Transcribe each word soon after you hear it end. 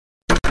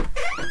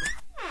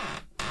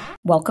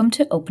Welcome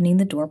to Opening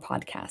the Door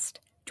podcast.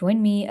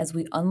 Join me as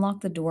we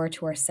unlock the door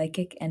to our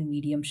psychic and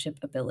mediumship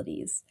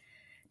abilities.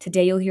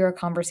 Today you'll hear a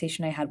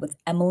conversation I had with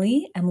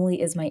Emily. Emily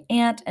is my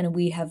aunt, and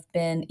we have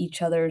been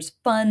each other's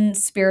fun,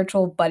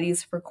 spiritual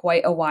buddies for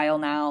quite a while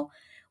now.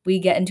 We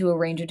get into a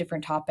range of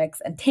different topics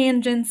and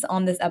tangents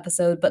on this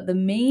episode, but the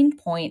main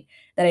point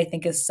that I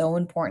think is so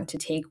important to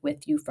take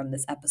with you from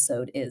this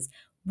episode is,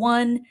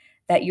 one,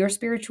 that your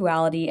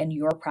spirituality and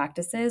your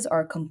practices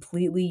are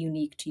completely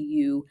unique to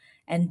you,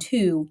 and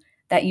two,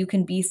 that you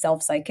can be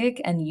self-psychic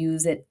and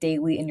use it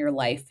daily in your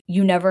life.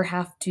 You never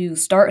have to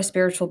start a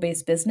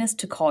spiritual-based business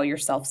to call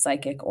yourself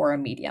psychic or a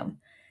medium.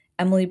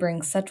 Emily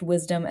brings such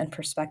wisdom and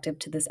perspective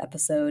to this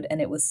episode, and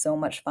it was so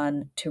much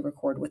fun to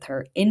record with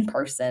her in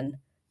person.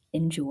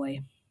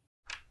 Enjoy.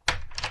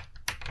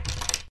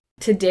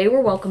 Today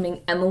we're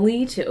welcoming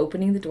Emily to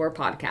Opening the Door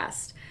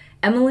podcast.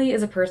 Emily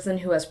is a person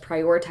who has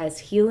prioritized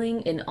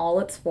healing in all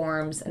its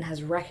forms and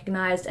has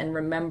recognized and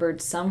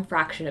remembered some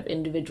fraction of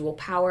individual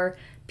power,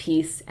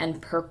 peace,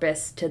 and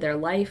purpose to their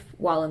life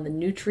while in the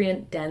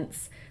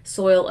nutrient-dense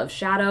soil of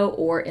shadow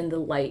or in the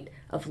light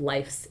of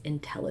life's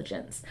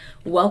intelligence.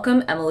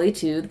 Welcome, Emily,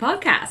 to the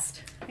podcast.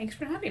 Thanks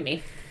for having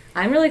me.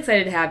 I'm really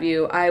excited to have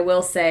you. I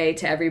will say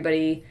to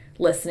everybody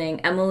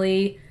listening,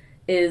 Emily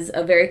is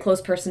a very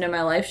close person in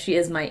my life. She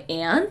is my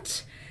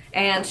aunt,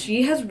 and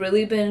she has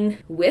really been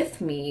with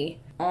me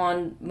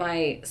on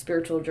my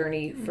spiritual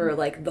journey for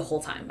like the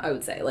whole time, I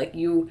would say. Like,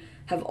 you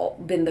have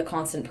been the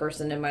constant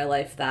person in my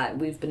life that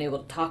we've been able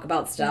to talk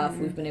about stuff.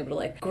 We've been able to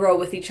like grow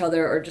with each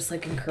other or just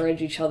like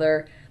encourage each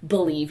other,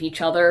 believe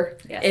each other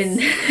in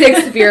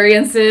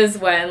experiences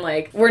when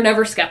like we're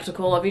never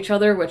skeptical of each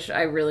other, which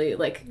I really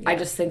like. I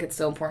just think it's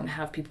so important to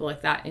have people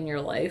like that in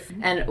your life.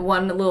 And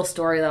one little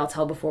story that I'll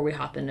tell before we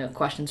hop into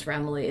questions for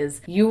Emily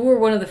is you were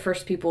one of the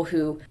first people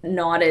who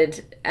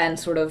nodded and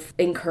sort of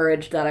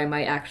encouraged that I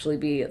might actually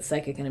be a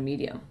psychic and a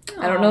medium. Aww.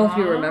 I don't know if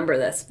you remember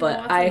this,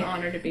 but it's an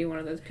honor to be one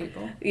of those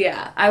people.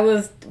 Yeah,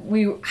 this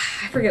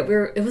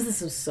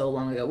was so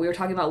long ago. We were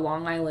talking about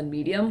Long Island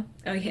Medium.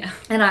 Oh, yeah.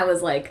 And I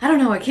was like, I don't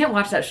know, I can't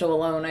watch that show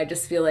alone. I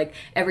just feel like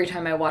every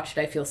time I watch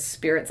it, I feel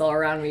spirits all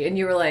around me. And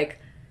you were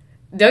like,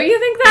 don't you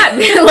think that?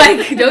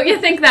 Like, don't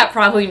you think that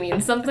probably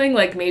means something?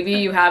 Like, maybe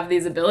you have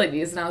these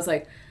abilities. And I was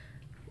like,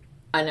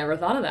 I never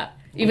thought of that.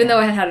 Even though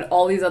I had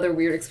all these other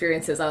weird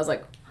experiences, I was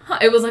like, huh.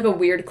 It was like a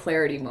weird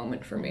clarity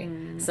moment for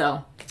me.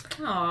 So,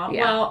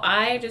 well,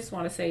 I just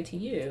want to say to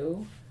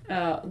you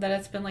that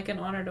it's been like an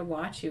honor to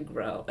watch you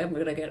grow. I'm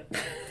gonna get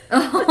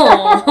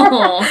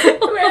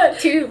we're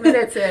 2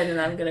 minutes in and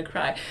I'm gonna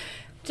cry.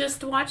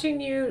 Just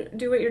watching you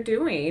do what you're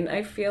doing,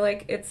 I feel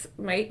like it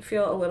might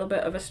feel a little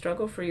bit of a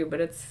struggle for you,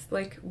 but it's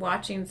like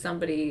watching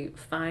somebody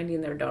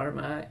finding their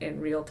dharma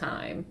in real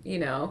time, you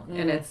know,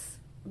 and it's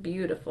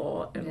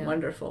beautiful and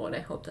wonderful. And I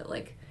hope that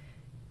like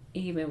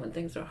even when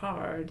things are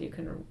hard, you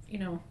can, you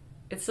know,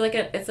 it's like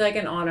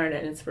an honor and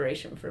an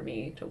inspiration for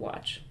me to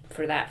watch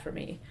for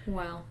me.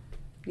 Wow.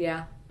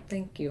 Yeah,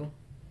 thank you.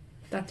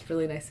 That's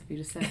really nice of you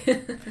to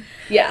say.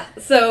 Yeah,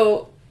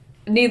 so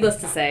needless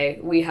to say,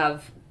 we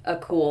have a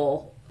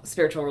cool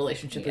spiritual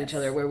relationship with each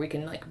other where we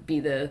can like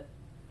be the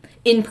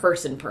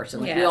in-person person.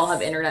 Like we all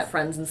have internet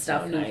friends and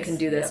stuff who can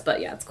do this,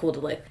 but yeah, it's cool to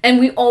like, and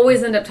we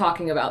always end up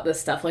talking about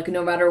this stuff. Like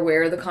no matter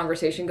where the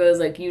conversation goes,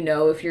 like, you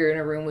know, if you're in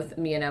a room with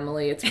me and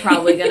Emily, it's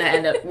probably going to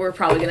end up, we're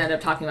probably going to end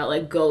up talking about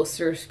like ghosts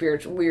or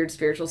weird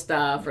spiritual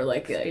stuff or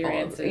like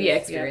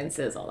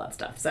experiences, all that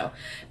stuff. So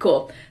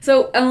cool.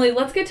 So Emily,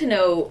 let's get to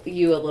know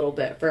you a little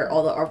bit for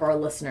all of our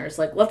listeners.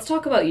 Like, let's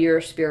talk about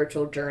your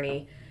spiritual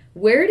journey.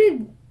 Where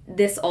did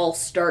this all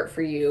start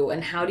for you,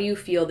 and how do you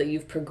feel that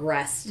you've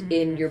progressed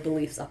in your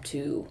beliefs up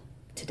to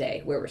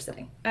today, where we're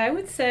sitting? I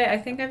would say I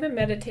think I've been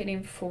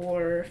meditating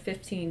for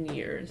 15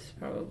 years,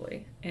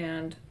 probably.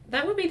 And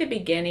that would be the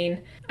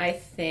beginning, I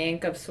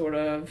think, of sort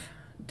of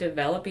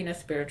developing a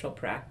spiritual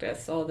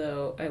practice,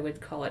 although I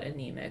would call it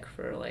anemic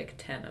for like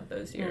 10 of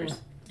those years.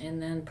 And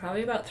then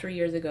probably about 3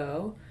 years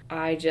ago,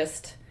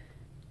 let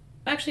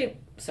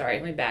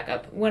me back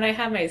up. When I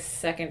had my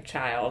second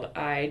child,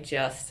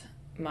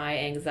 my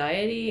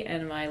anxiety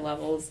and my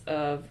levels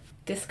of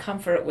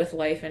discomfort with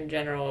life in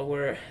general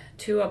were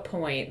to a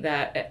point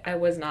that I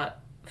was not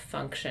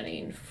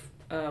functioning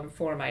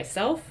for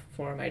myself,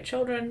 for my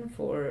children,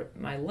 for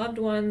my loved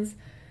ones.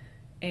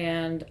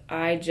 And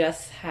I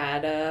just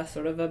had a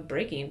sort of a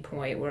breaking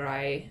point where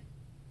I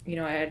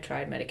had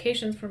tried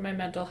medications for my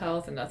mental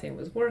health and nothing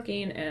was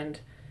working. And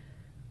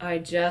I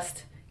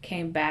just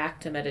came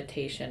back to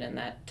meditation in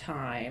that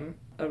time,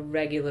 a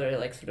regular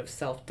like sort of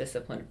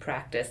self-disciplined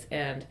practice.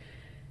 And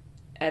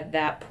at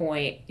that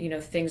point, you know,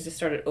 things just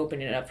started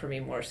opening up for me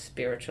more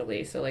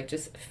spiritually. So like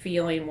just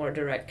feeling more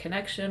direct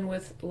connection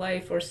with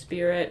life or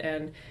spirit,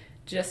 and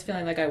just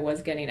feeling like I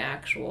was getting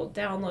actual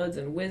downloads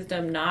and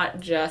wisdom,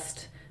 not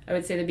just, I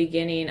would say the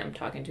beginning, I'm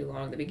talking too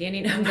long, the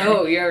beginning of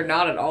No, you're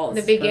not at all.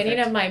 The beginning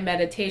of my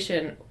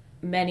meditation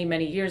many,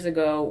 many years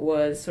ago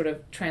was sort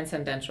of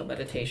transcendental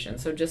meditation.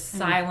 So just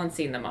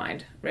silencing the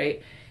mind,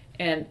 right?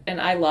 And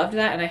I loved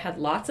that, and I had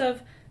lots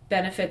of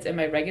benefits in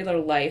my regular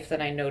life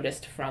that I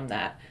noticed from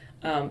that.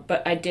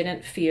 But I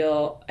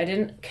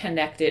didn't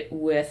connect it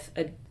with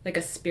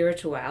a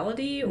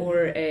spirituality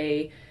or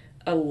a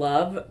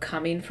love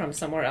coming from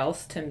somewhere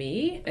else to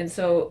me. And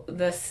so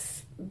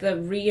the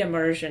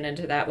re-immersion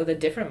into that with a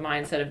different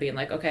mindset of being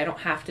like, okay, I don't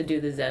have to do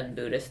the Zen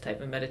Buddhist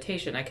type of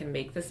meditation. I can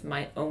make this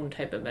my own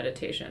type of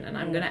meditation, and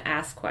I'm going to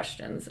ask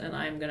questions, and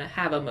I'm going to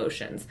have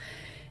emotions.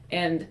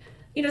 And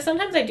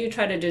sometimes I do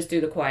try to just do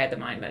the quiet the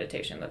mind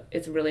meditation.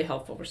 It's really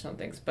helpful for some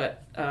things,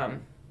 but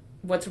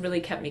what's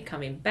really kept me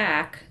coming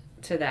back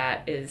to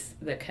that is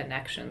the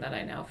connection that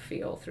I now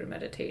feel through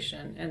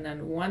meditation. And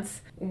then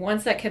once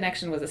that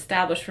connection was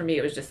established for me,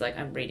 it was just like,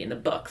 I'm reading the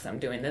books, I'm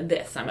doing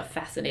this, I'm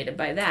fascinated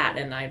by that.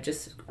 And I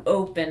just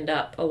opened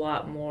up a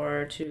lot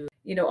more to,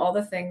 all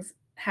the things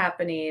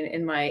happening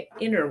in my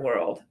inner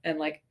world, and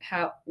like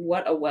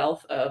what a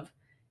wealth of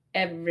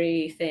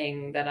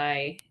everything that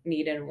I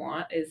need and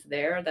want is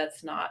there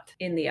that's not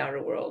in the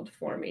outer world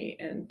for me.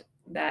 And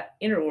that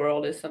inner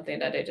world is something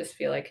that I just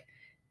feel like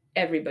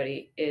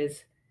everybody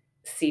is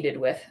seated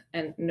with,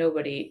 and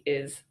nobody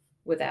is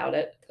without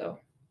it. So,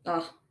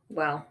 oh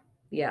wow,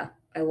 yeah,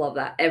 I love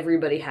that.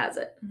 Everybody has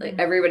it. Like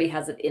everybody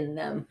has it in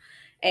them.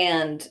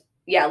 And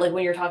yeah, like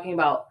when you're talking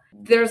about,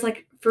 there's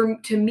like,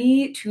 to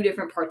me, two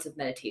different parts of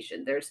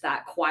meditation. There's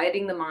that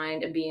quieting the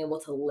mind and being able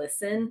to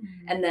listen,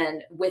 and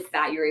then with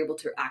that you're able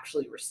to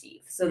actually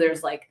receive. So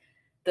there's like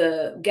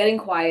the getting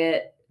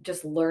quiet,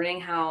 just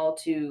learning how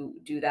to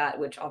do that,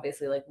 which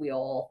obviously like we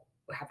all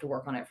have to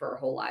work on it for our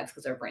whole lives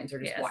because our brains are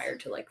just wired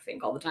to like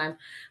think all the time.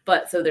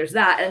 But so there's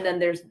that, and then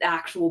there's the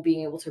actual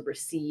being able to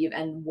receive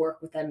and work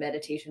with them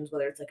meditations,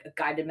 whether it's like a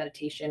guided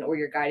meditation or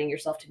you're guiding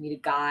yourself to meet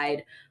a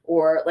guide,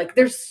 or like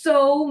there's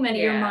so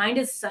many. Your mind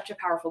is such a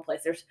powerful place.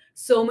 There's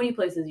so many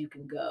places you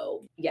can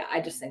go. Yeah, I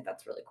just think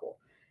that's really cool.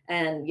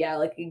 And yeah,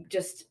 like you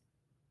just,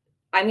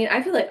 I mean,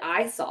 I feel like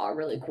I saw a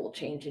really cool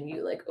change in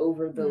you, like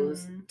over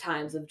those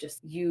times of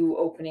just you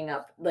opening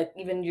up, like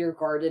even your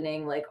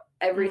gardening, like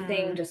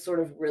everything just sort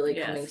of really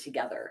coming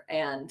together.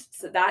 And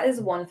so that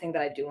is one thing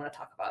that I do want to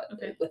talk about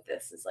with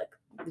this, is like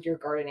your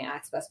gardening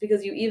aspects,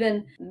 because you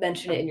even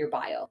mention it in your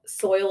bio,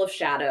 soil of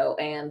shadow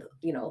and,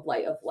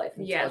 light of life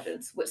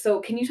intelligence. So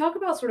can you talk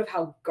about sort of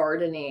how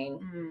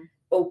gardening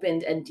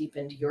opened and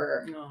deepened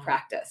your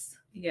practice?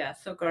 Yeah.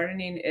 So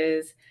gardening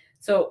is,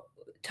 so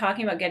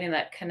talking about getting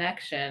that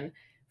connection,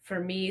 for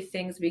me,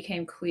 things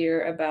became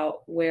clear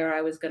about where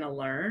I was going to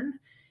learn.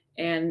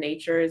 And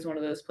nature is one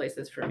of those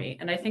places for me.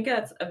 And I think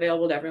that's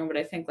available to everyone, but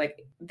I think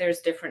like there's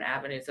different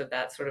avenues of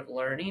that sort of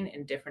learning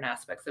in different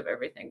aspects of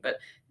everything. But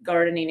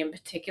gardening in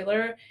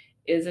particular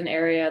is an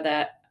area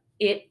that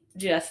it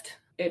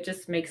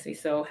just makes me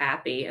so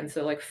happy. And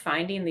so like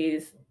finding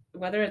these,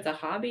 whether it's a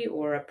hobby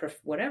or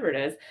whatever it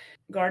is,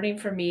 gardening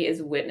for me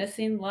is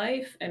witnessing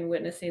life and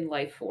witnessing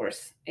life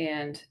force.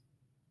 And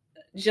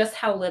just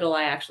how little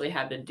I actually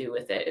have to do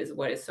with it is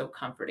what is so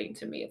comforting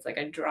to me. It's like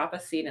I drop a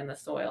seed in the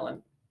soil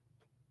and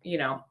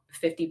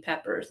 50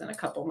 peppers in a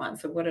couple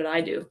months. So what did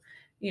I do?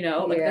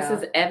 This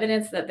is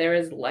evidence that there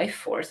is life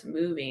force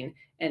moving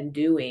and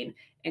doing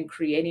and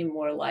creating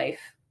more life,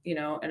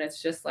 and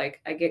it's just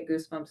like, I get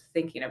goosebumps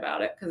thinking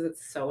about it because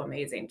it's so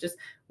amazing. Just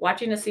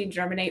watching a seed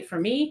germinate for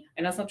me,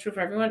 and that's not true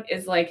for everyone,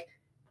 is like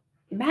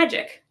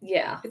magic.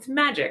 Yeah. It's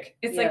magic.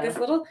 It's like this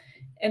little,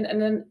 and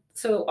then,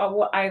 so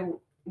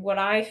what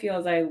I feel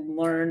is I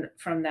learn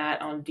from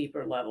that on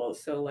deeper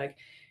levels. So like,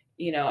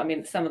 I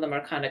mean, some of them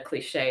are kind of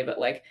cliche, but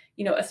like,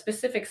 a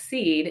specific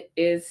seed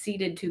is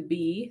seeded to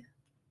be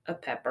a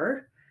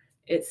pepper.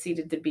 It's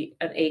seeded to be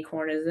an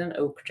acorn is an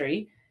oak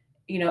tree.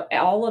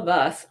 All of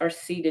us are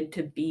seeded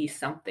to be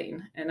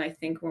something. And I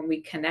think when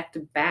we connect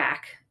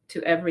back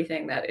to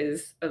everything that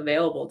is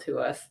available to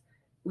us,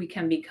 we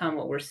can become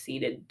what we're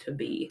seeded to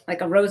be.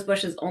 Like a rose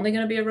bush is only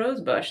going to be a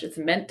rose bush. It's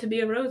meant to be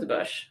a rose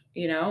bush,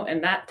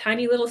 and that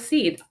tiny little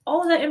seed,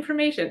 all of that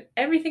information,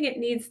 everything it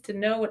needs to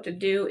know what to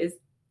do is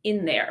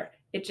in there.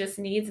 It just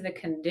needs the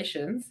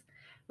conditions,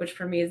 which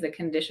for me is the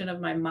condition of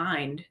my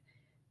mind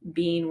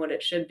being what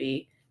it should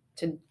be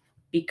to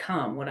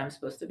become what I'm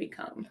supposed to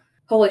become.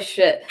 Holy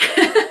shit.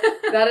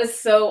 That is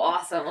so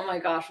awesome. Oh my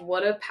gosh,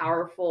 what a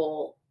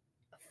powerful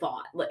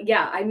thought.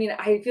 Yeah, I mean,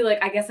 I feel like,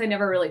 I guess I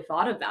never really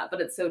thought of that,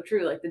 but it's so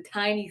true. Like the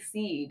tiny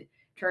seed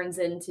turns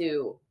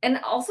into, and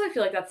also I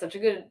feel like that's such a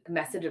good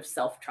message of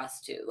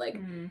self-trust too. Like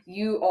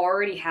you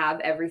already have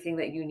everything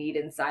that you need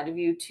inside of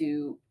you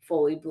to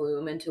fully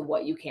bloom into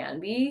what you can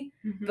be.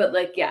 But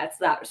like, yeah, it's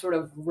that sort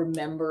of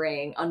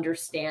remembering,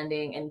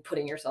 understanding, and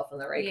putting yourself in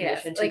the right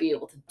condition to be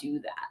able to do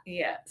that.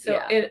 Yeah.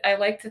 So I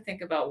like to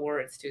think about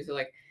words too. So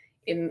like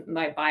in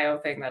my bio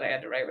thing that I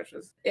had to write, which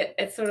was,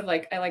 it's sort of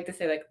like, I like to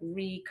say like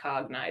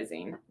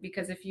recognizing,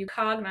 because if you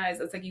cognize,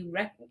 it's like you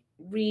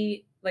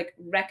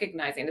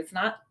recognizing. It's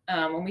not,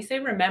 when we say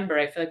remember,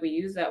 I feel like we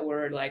use that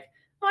word like,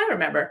 oh, I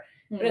remember.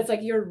 But it's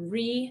like you're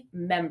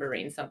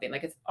remembering something.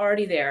 Like it's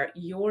already there.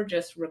 You're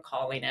just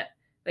recalling it.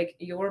 Like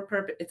your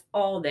purpose, it's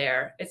all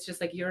there. It's just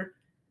like you're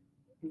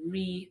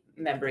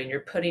membrane.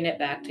 You're putting it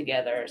back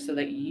together so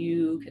that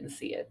you can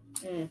see it.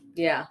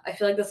 Yeah, I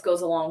feel like this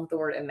goes along with the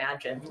word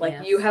imagine. Like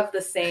Yes. you have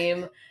the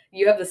same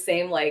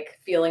like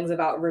feelings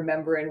about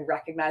remember and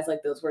recognize,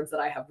 like those words that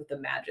I have with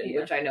imagine,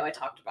 which I know I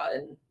talked about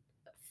in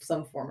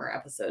some former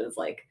episodes.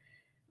 Like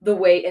the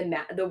way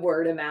the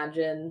word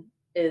imagine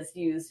is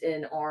used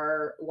in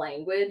our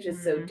language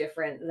is so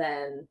different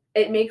than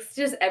it makes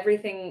just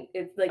everything.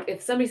 It's like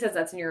if somebody says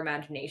that's in your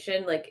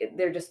imagination, like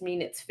they're just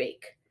mean it's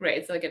fake. Right,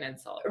 it's like an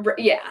insult.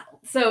 Yeah,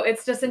 so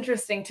it's just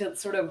interesting to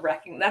sort of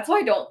recognize. That's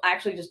why I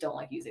just don't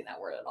like using that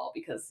word at all,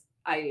 because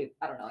I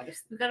don't know,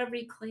 we gotta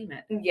reclaim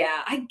it.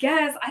 Yeah, I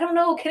guess, I don't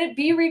know, can it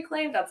be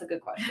reclaimed? That's a good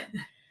question.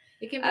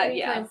 It can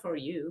be reclaimed for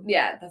you.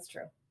 Yeah, that's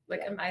true.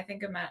 Like I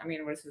think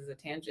this is a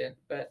tangent,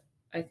 but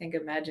I think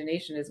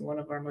imagination is one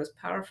of our most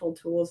powerful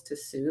tools to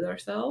soothe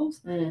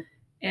ourselves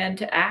and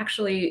to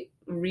actually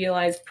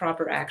realize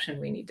proper action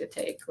we need to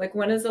take. Like,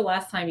 when is the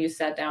last time you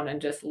sat down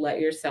and just let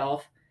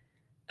yourself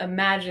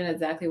imagine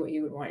exactly what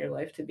you would want your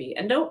life to be?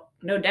 And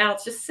no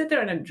doubts, just sit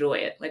there and enjoy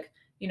it. Like,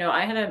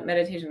 I had a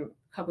meditation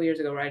a couple years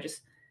ago where I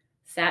just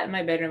sat in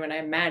my bedroom and I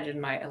imagined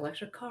my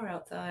electric car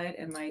outside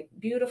and my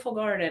beautiful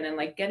garden and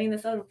like getting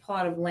this other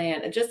plot of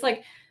land and just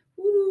like,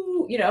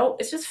 ooh,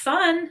 it's just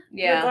fun.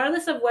 Yeah.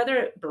 Regardless of whether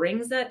it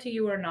brings that to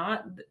you or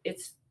not,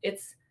 it's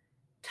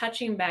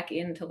touching back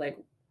into like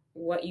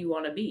what you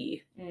want to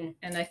be.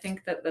 And I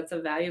think that that's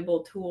a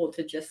valuable tool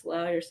to just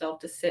allow yourself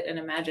to sit and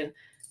imagine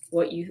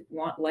what you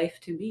want life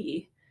to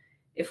be.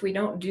 If we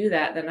don't do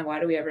that, then why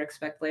do we ever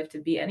expect life to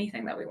be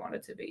anything that we want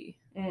it to be?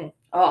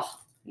 Oh,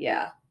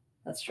 yeah,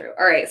 that's true.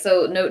 All right.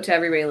 So note to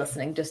everybody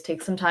listening, just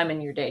take some time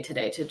in your day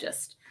today to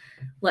just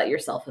let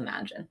yourself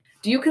imagine.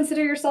 Do you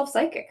consider yourself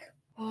psychic?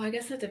 Oh, I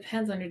guess it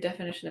depends on your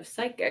definition of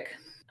psychic.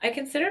 I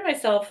consider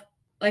myself,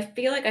 I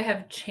feel like I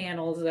have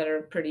channels that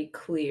are pretty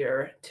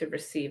clear to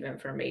receive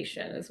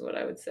information, is what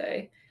I would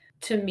say.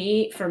 For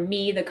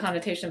me, the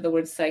connotation of the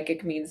word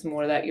psychic means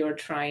more that you're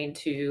trying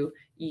to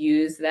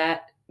use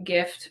that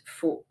gift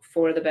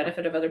for the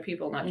benefit of other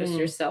people, not just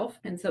yourself.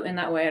 And so in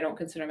that way, I don't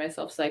consider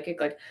myself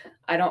psychic. Like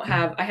I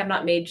have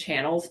not made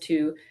channels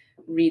to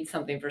read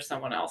something for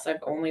someone else.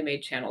 I've only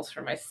made channels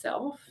for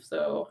myself.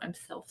 So I'm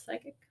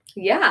self-psychic.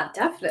 Yeah,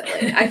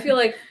 definitely. I feel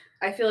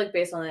like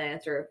based on that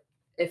answer,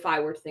 if I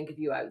were to think of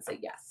you, I would say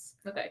yes.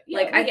 Okay. Yeah,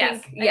 like I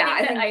think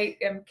I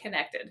am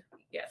connected.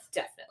 Yes,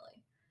 definitely.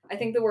 I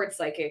think the word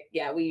psychic,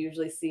 we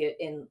usually see it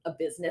in a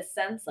business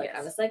sense. Like,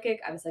 yes.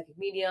 I'm a psychic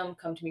medium,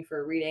 come to me for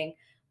a reading.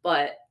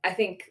 But I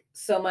think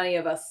so many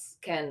of us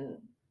can,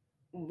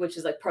 which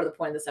is like part of the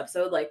point of this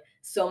episode, like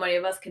so many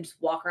of us can just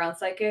walk around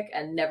psychic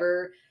and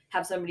never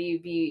have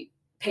somebody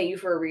pay you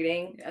for a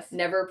reading. Yes.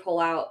 Never pull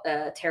out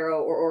a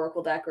tarot or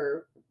oracle deck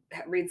or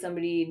read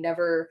somebody,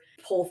 never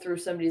pull through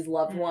somebody's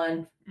loved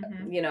one,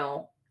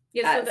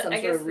 at some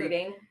sort of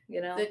reading,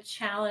 The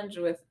challenge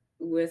with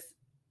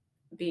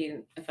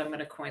being, if I'm going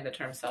to coin the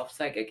term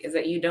self-psychic, is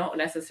that you don't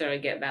necessarily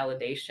get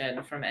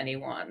validation from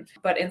anyone.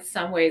 But in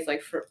some ways,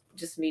 like for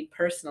just me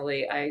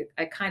personally, I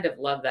kind of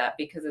love that,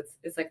 because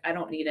it's like I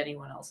don't need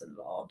anyone else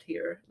involved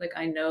here. Like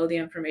I know the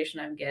information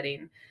I'm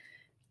getting.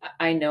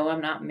 I know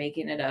I'm not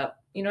making it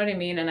up. You know what I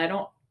mean? And I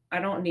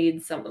don't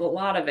need a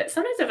lot of it.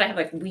 Sometimes if I have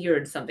like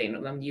weird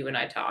something, then you and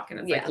I talk and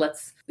it's like,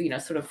 let's,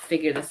 sort of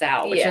figure this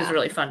out, which is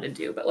really fun to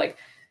do. But like,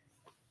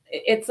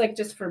 it's like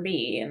just for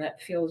me, and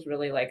that feels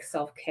really like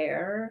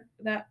self-care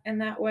in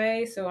that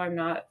way. So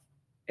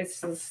it's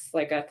just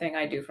like a thing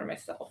I do for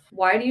myself.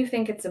 Why do you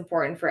think it's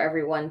important for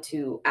everyone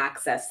to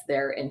access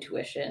their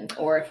intuition,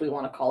 or if we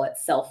want to call it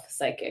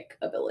self-psychic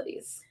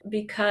abilities?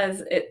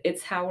 Because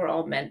it's how we're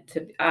all meant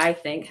to, I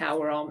think, how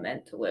we're all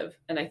meant to live.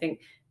 And I think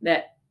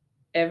that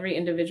every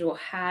individual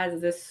has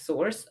this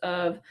source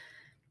of,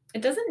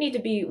 it doesn't need to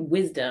be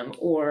wisdom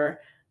or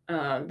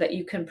that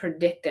you can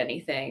predict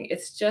anything.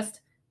 It's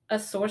just a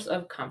source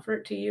of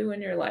comfort to you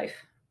in your life,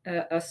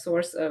 a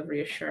source of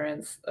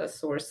reassurance, a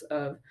source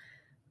of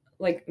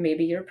like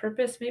maybe your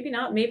purpose, maybe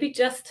not, maybe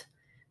just,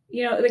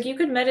 like you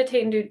could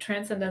meditate and do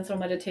transcendental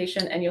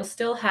meditation and you'll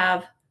still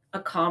have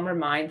a calmer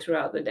mind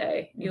throughout the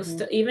day. You'll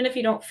still, even if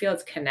you don't feel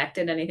it's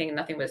connected to anything and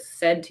nothing was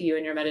said to you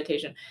in your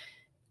meditation,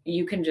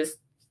 you can just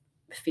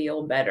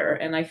feel better.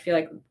 And I feel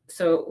like,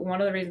 so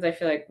one of the reasons I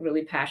feel like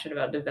really passionate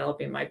about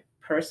developing my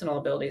personal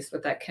abilities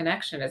with that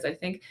connection is I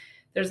think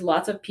there's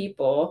lots of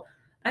people,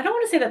 I don't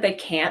want to say that they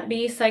can't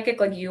be psychic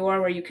like you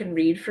are, where you can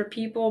read for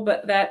people,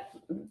 but that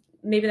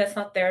maybe that's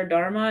not their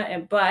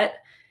dharma. But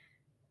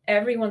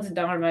everyone's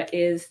dharma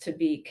is to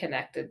be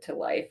connected to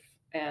life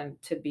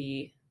and to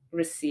be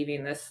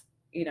receiving this,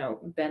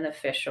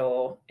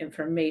 beneficial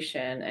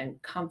information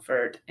and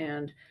comfort.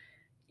 And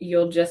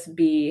you'll just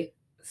be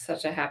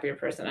such a happier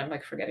person. I'm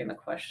like forgetting the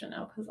question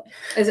now.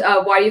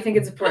 Why do you think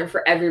it's important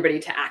for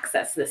everybody to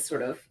access this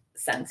sort of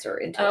sense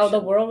or intuition? Oh, the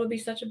world would be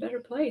such a better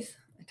place.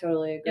 I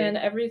totally agree. And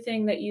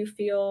everything that you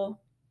feel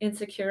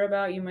insecure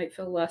about, you might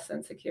feel less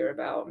insecure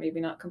about. Maybe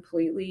not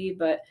completely,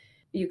 but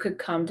you could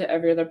come to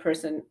every other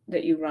person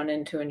that you run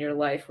into in your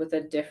life with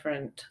a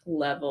different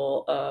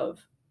level of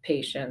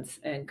patience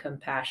and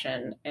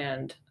compassion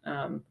and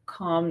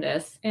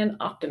calmness and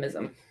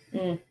optimism.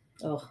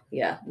 Oh,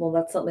 yeah. Well,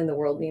 that's something the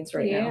world needs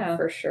right now,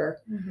 for sure.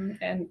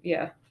 And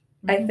yeah.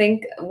 I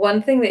think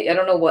one thing that I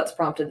don't know what's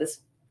prompted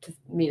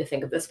me to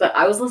think of this, but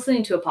I was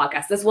listening to a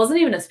podcast. This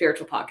wasn't even a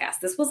spiritual podcast.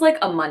 This was like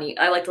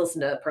I like to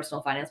listen to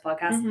personal finance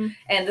podcasts.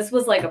 And this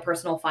was like a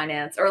personal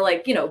finance or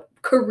like,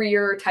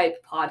 career type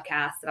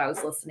podcast that I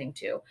was listening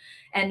to.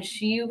 And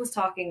she was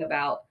talking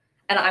about,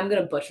 and I'm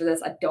going to butcher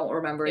this. I don't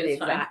remember the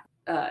exact,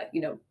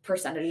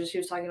 percentages she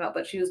was talking about,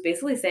 but she was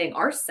basically saying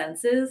our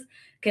senses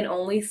can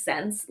only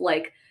sense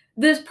like,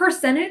 this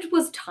percentage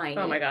was tiny.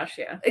 Oh my gosh,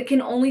 yeah. It can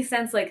only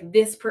sense like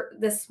this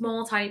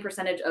small tiny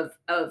percentage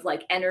of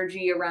like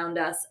energy around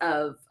us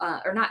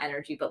or not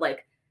energy, but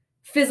like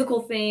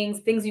physical things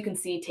you can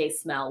see,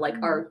 taste, smell, like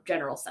our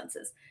general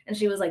senses. And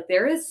she was like,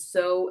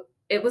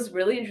 it was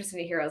really interesting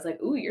to hear. I was like,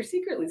 ooh, you're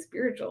secretly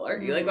spiritual,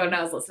 aren't you? Like when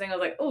I was listening, I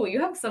was like, oh,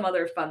 you have some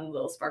other fun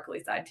little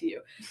sparkly side to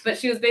you. But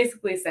she was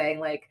basically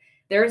saying like,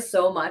 there's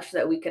so much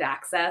that we could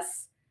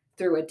access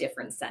through a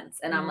different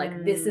sense. And I'm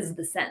like, this is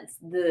the sense,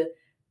 the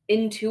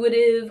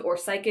intuitive or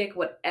psychic,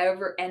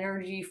 whatever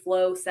energy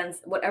flow sense,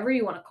 whatever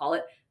you want to call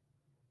it.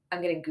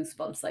 I'm getting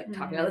goosebumps like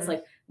talking about this.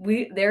 Like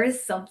there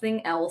is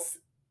something else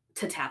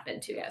to tap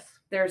into. Yes.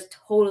 There's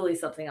totally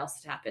something else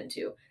to tap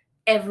into.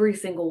 Every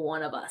single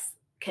one of us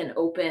can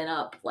open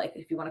up, like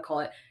if you want to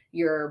call it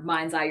your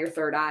mind's eye, your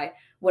third eye,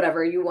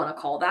 whatever you want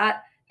to call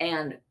that,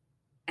 and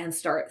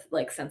start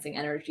like sensing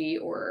energy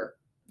or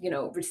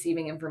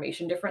receiving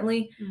information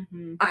differently.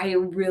 I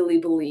really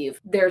believe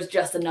there's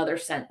just another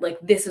sense, like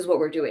this is what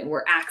we're doing.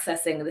 We're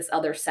accessing this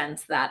other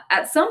sense that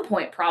at some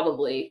point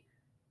probably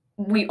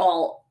we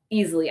all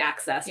easily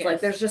accessed. Yes. Like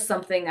there's just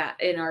something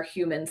that in our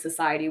human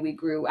society we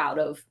grew out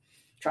of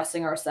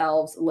trusting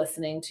ourselves,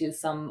 listening to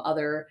some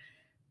other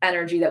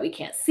energy that we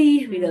can't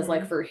see, because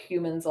like for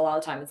humans a lot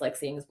of the time it's like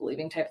seeing is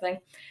believing type thing.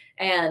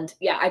 And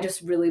yeah, I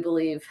just really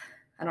believe,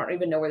 I don't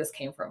even know where this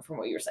came from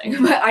what you're saying,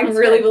 but I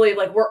really believe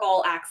like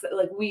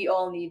we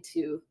all need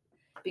to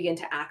begin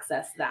to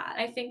access that.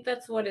 I think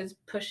that's what is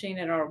pushing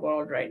in our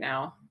world right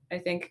now. I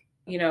think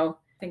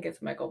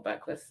it's Michael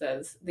Beckwith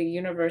says, the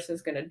universe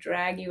is going to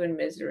drag you in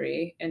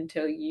misery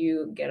until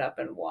you get up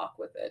and walk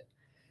with it.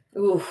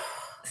 Ooh.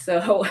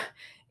 So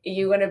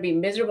you're going to be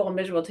miserable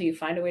till you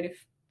find a way to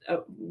a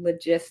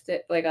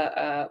legitimate,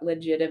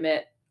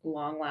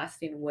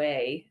 long-lasting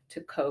way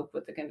to cope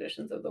with the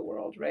conditions of the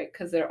world, right?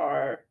 Because there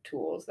are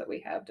tools that we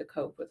have to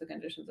cope with the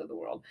conditions of the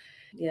world.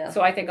 Yeah.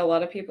 So I think a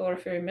lot of people are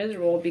very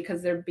miserable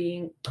because they're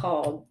being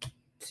called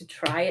to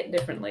try it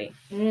differently.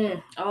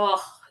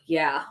 Oh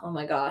yeah. Oh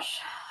my gosh.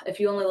 If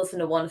you only listen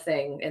to one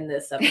thing in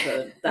this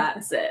episode,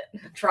 that's it.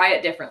 Try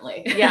it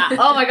differently. Yeah.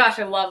 Oh my gosh,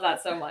 I love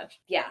that so much.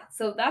 Yeah.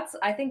 So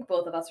I think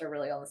both of us are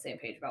really on the same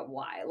page about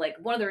why. Like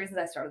one of the reasons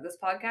I started this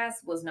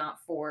podcast was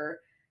not for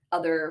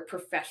other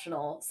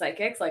professional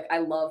psychics. Like I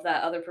love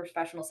that other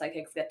professional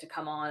psychics get to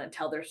come on and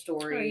tell their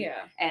story. Oh,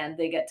 yeah. And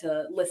they get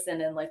to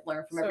listen and like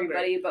learn from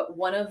everybody. Great. But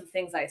one of the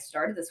things I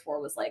started this for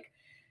was like,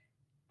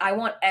 I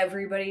want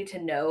everybody to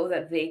know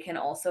that they can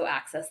also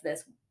access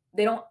this.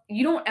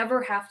 You don't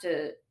ever have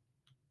to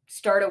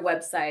start a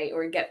website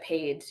or get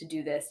paid to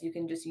do this. You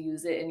can just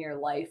use it in your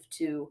life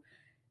to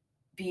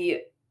be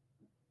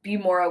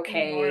more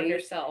okay. Be more of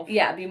yourself.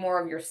 Yeah, be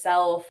more of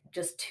yourself.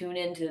 Just tune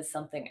into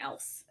something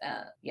else.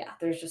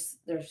 There's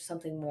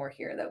something more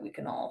here that we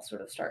can all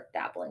sort of start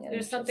dabbling in.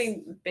 There's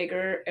something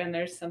bigger, and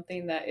there's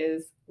something that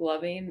is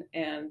loving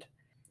and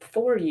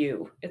for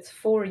you. It's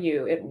for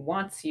you. It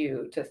wants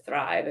you to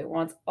thrive. It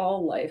wants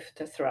all life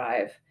to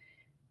thrive.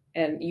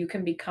 And you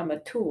can become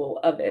a tool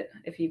of it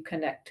if you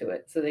connect to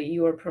it, so that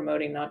you are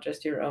promoting not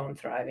just your own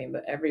thriving,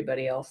 but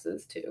everybody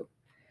else's too.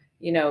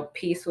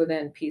 Peace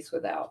within, peace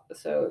without.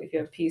 So if you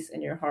have peace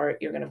in your heart,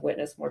 you're going to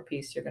witness more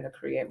peace. You're going to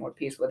create more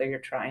peace, whether you're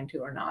trying to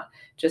or not,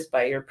 just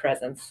by your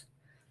presence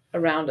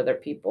around other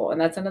people.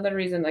 And that's another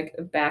reason, like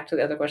back to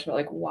the other question about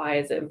like, why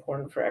is it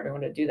important for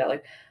everyone to do that?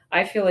 Like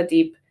I feel a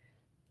deep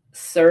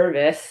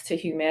service to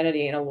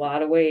humanity in a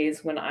lot of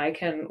ways when I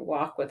can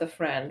walk with a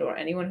friend or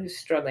anyone who's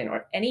struggling,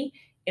 or any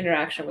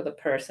interaction with a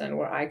person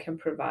where I can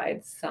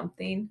provide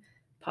something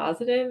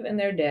positive in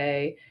their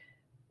day.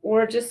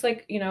 Or just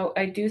like,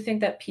 I do think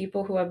that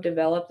people who have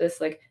developed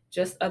this, like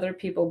just other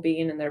people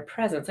being in their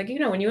presence, like,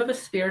 when you have a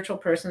spiritual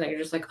person that you're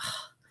just like,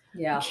 oh,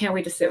 yeah, I can't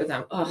wait to sit with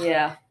them. Oh,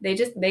 yeah.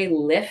 They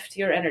lift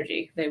your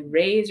energy. They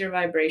raise your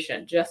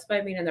vibration just by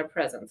being in their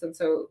presence. And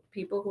so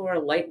people who are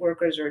light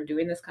workers or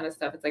doing this kind of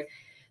stuff, it's like,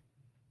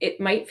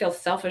 it might feel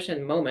selfish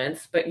in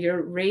moments, but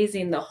you're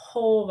raising the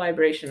whole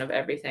vibration of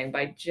everything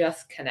by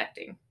just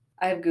connecting.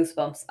 I have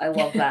goosebumps. I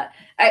love that.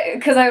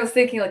 Because I was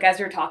thinking, like, as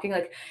you're talking,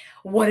 like,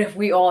 what if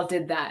we all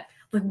did that?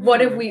 Like,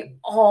 what if we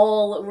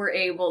all were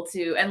able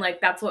to? And like,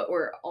 that's what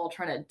we're all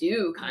trying to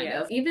do, kind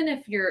of. Even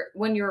if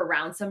when you're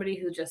around somebody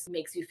who just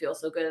makes you feel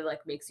so good, it like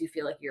makes you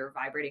feel like you're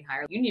vibrating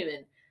higher. You didn't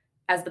even,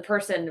 as the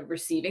person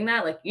receiving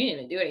that, like, you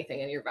didn't even do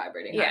anything and you're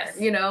vibrating higher.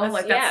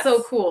 That's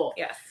so cool.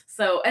 Yes.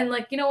 So, and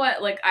like, you know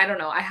what? Like, I don't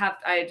know.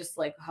 I just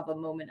like have a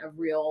moment of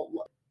real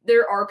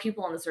there are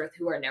people on this earth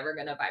who are never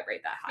going to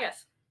vibrate that high.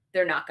 Yes.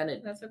 They're not going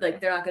to, That's okay.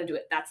 like, they're not going to do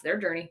it. That's their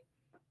journey.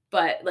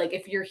 But like,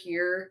 if you're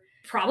here,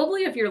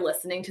 probably if you're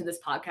listening to this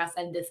podcast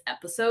and this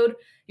episode,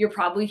 you're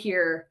probably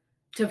here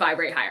to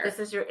vibrate higher. This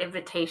is your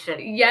invitation.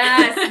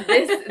 Yes,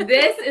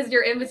 this is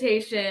your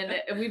invitation.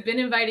 We've been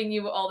inviting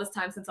you all this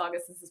time since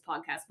August since this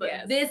podcast, but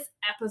this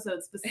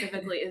episode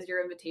specifically is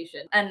your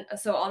invitation. And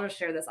so I'll just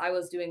share this. I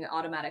was doing an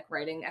automatic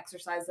writing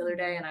exercise the other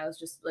day, and I was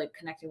just like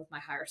connecting with my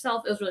higher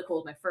self. It was really cool.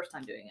 It was my first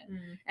time doing it.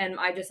 And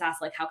I just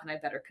asked, like, how can I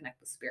better connect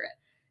with spirit?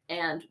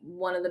 And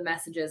one of the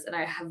messages, and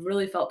I have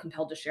really felt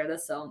compelled to share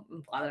this, so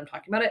I'm glad that I'm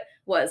talking about it,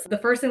 was the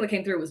first thing that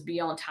came through was be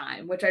on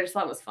time, which I just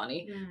thought was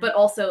funny. But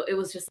also it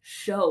was just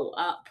show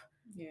up.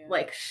 Yeah.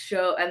 Like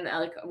show, and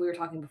like we were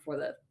talking before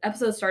the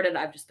episode started,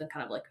 I've just been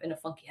kind of like in a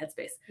funky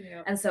headspace.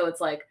 Yeah. And so it's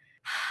like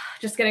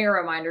just getting a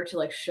reminder to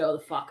like show the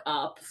fuck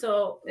up.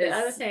 So the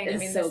other thing, I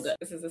mean, so good.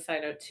 This is a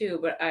side note too,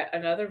 but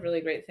another really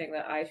great thing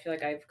that I feel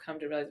like I've come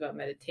to realize about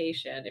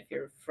meditation, if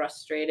you're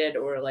frustrated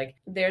or like,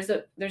 there's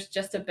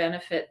just a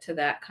benefit to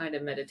that kind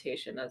of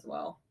meditation as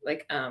well.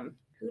 Like,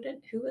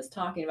 who was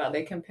talking about,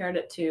 they compared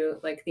it to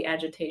like the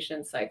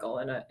agitation cycle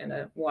in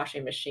a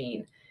washing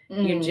machine.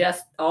 You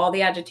just, all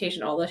the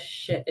agitation, all the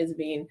shit is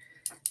being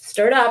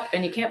stirred up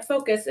and you can't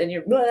focus and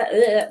you're blah,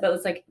 blah, but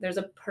it's like there's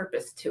a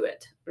purpose to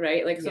it,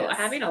 right? Like, so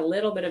having a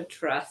little bit of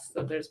trust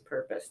that there's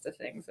purpose to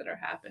things that are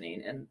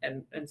happening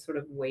and sort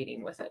of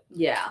waiting with it.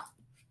 Yeah.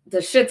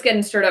 The shit's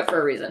getting stirred up for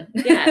a reason.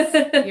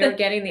 Yes. You're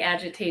getting the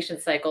agitation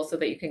cycle so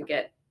that you can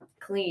get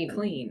clean.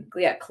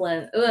 Yeah,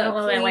 clean. I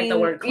don't like the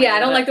word clean. Yeah,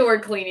 I don't like the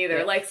word clean either.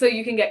 Yeah. Like, so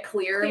you can get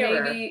clearer.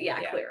 Maybe. Yeah,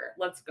 clearer.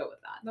 Let's go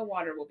with that. The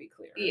water will be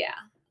clearer. Yeah.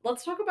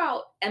 Let's talk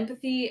about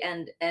empathy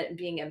and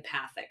being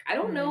empathic. I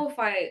don't know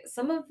if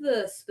some of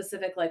the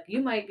specific, like,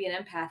 you might be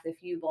an empath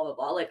if you blah, blah,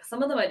 blah. Like,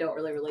 some of them I don't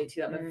really relate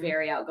to. I'm a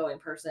very outgoing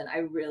person.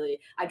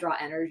 I draw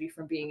energy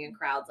from being in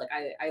crowds. Like,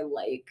 I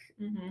like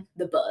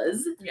the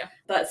buzz. Yeah.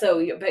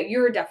 But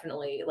you're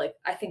definitely, like,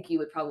 I think you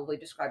would probably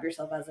describe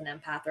yourself as an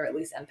empath or at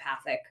least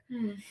empathic.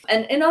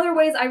 And in other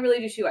ways, I really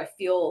do too. I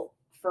feel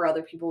for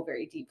other people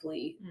very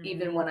deeply,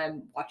 even when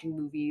I'm watching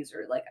movies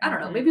or like, I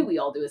don't know, maybe we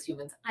all do as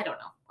humans. I don't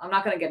know. I'm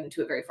not going to get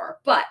into it very far,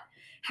 but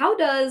how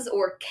does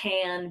or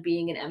can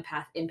being an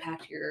empath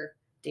impact your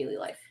daily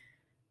life?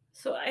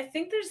 So I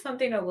think there's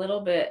something a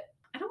little bit,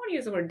 I don't want to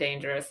use the word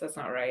dangerous. That's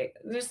not right.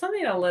 There's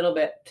something a little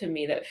bit to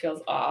me that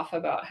feels off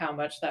about how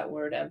much that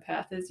word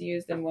empath is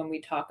used. And when we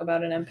talk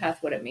about an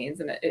empath, what it means.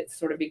 And it's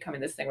sort of becoming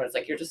this thing where it's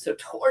like, you're just so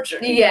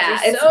tortured. Yeah.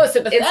 It's so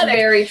sympathetic. It's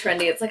very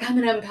trendy. It's like, I'm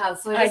an empath.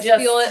 So I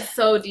just feel it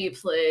so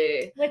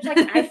deeply. Which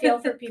like, I feel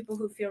for people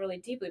who feel really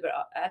deeply, but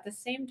at the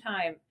same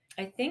time,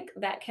 I think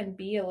that can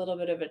be a little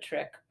bit of a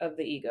trick of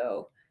the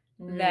ego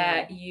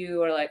that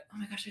you are like, oh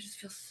my gosh, I just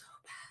feel so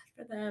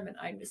for them and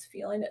I'm just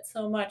feeling it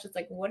so much. It's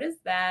like, what is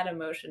that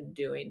emotion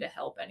doing to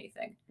help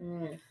anything?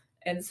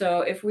 And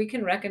so if we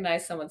can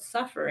recognize someone's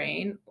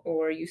suffering,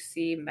 or you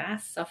see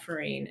mass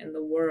suffering in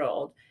the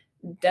world,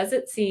 does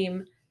it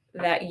seem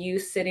that you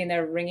sitting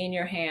there wringing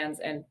your hands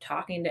and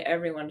talking to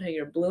everyone until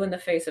you're blue in the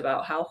face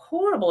about how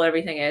horrible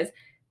everything is,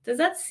 does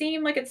that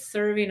seem like it's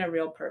serving a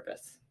real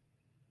purpose?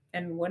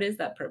 And what is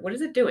that? What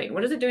is it doing?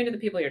 What is it doing to the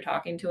people you're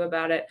talking to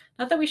about it?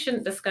 Not that we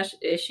shouldn't discuss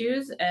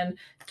issues and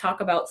talk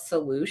about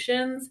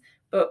solutions,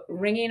 but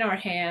wringing our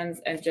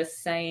hands and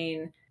just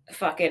saying,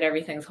 fuck it,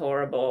 everything's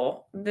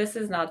horrible. This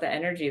is not the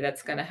energy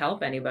that's going to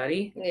help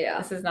anybody. Yeah.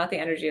 This is not the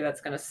energy that's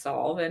going to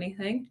solve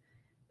anything.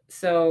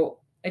 So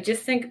I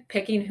just think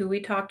picking who we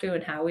talk to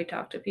and how we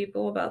talk to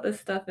people about this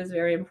stuff is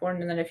very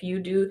important. And then if you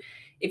do,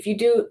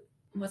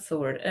 what's the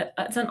word?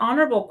 It's an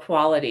honorable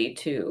quality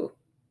to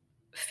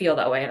feel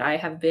that way. And I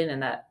have been in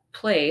that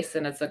place,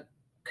 and it's a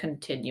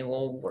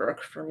continual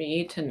work for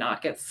me to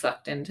not get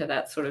sucked into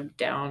that sort of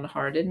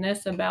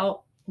downheartedness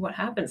about what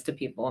happens to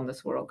people in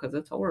this world, because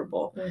it's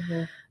horrible.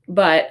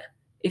 But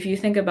if you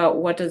think about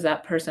what does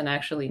that person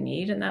actually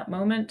need in that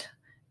moment,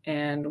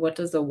 and what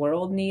does the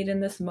world need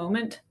in this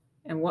moment,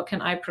 and what can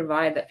I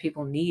provide that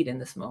people need in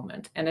this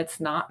moment, and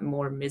it's not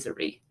more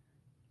misery.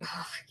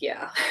 Oh,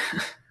 yeah.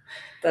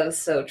 That is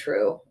so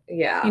true.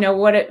 Yeah. You know,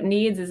 what it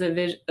needs is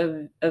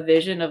a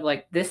vision of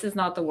like, this is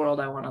not the world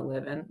I want to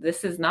live in.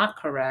 This is not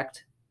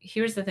correct.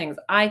 Here's the things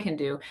I can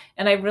do.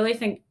 And I really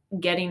think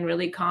getting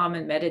really calm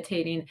and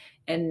meditating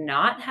and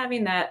not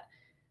having that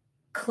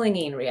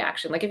clinging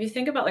reaction. Like if you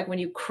think about like when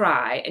you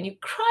cry,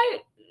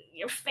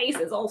 your face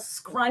is all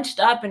scrunched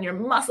up and your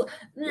muscle.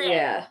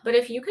 Yeah. But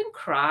if you can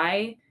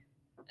cry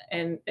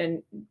and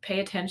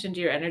pay attention to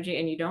your energy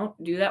and you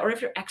don't do that, or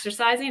if you're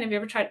exercising, have you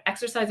ever tried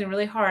exercising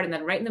really hard and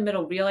then right in the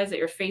middle realize that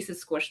your face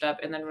is squished up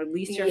and then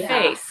release your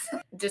face?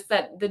 Just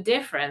that the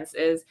difference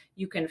is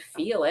you can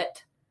feel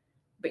it,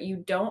 but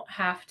you don't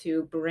have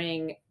to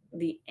bring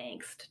the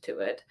angst to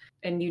it.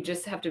 And you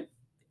just have to,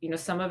 you know,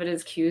 some of it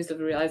is cues of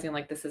realizing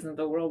like, this isn't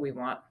the world we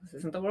want. This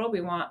isn't the world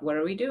we want. What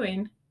are we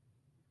doing?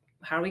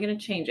 How are we going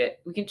to change it?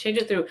 We can change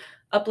it through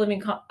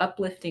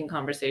uplifting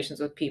conversations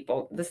with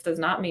people. This does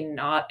not mean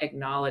not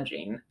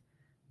acknowledging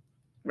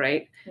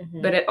right?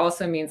 But it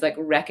also means like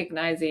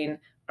recognizing,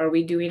 are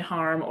we doing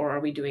harm or are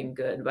we doing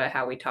good by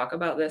how we talk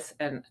about this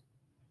and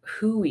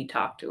who we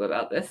talk to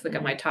about this? Like,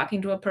 am I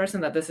talking to a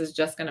person that this is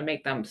just going to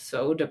make them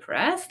so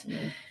depressed?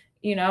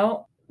 You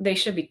know, things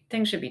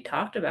should be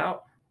talked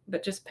about,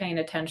 but just paying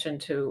attention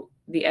to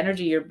the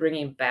energy you're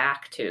bringing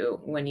back to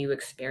when you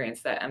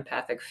experience that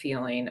empathic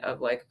feeling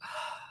of like,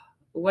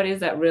 what is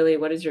that really?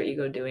 What is your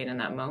ego doing in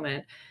that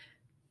moment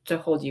to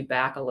hold you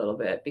back a little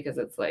bit? Because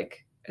it's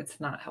like, it's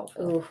not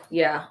helpful. Ooh,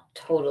 yeah,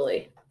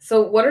 totally.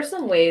 So what are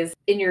some ways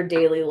in your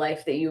daily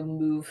life that you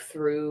move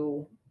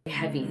through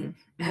heavy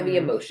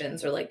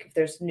emotions, or like if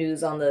there's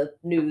news on the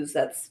news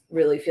that's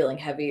really feeling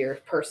heavy, or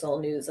personal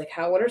news, like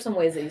what are some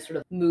ways that you sort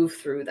of move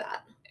through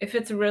that? If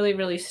it's really,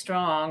 really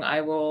strong,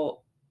 I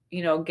will,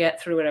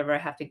 get through whatever I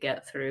have to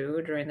get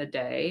through during the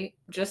day,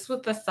 just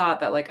with the thought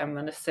that like, I'm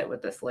going to sit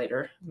with this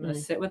later. I'm going to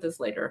sit with this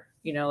later,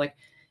 like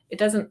it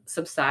doesn't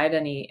subside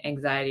any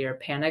anxiety or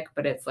panic,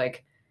 but it's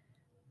like,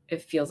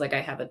 it feels like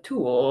I have a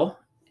tool.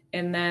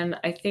 And then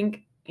I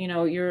think,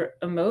 your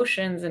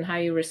emotions and how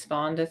you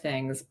respond to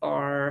things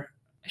I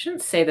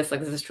shouldn't say this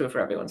like this is true for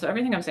everyone. So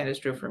everything I'm saying is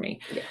true for me.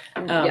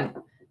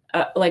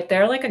 Like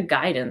they're like a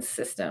guidance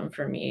system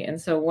for me.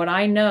 And so what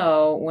I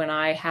know when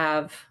I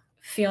have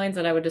feelings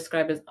that I would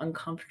describe as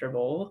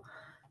uncomfortable,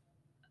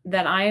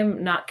 that I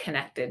am not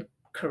connected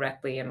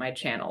correctly in my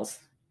channels,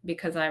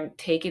 because I'm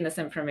taking this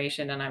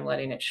information and I'm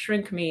letting it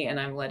shrink me and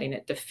I'm letting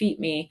it defeat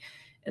me.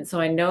 And so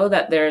I know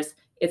that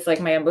it's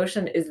like my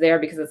emotion is there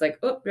because it's like,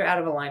 oh, you're out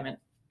of alignment.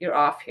 You're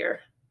off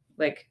here.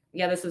 Like,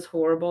 yeah, this is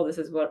horrible.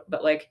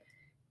 But like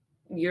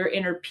your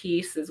inner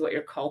peace is what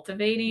you're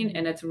cultivating.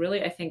 And it's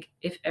really, I think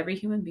if every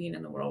human being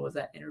in the world was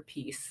that inner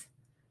peace,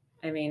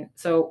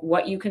 so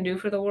what you can do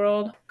for the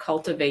world,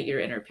 cultivate your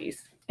inner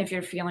peace. If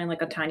you're feeling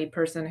like a tiny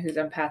person who's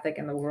empathic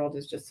and the world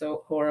is just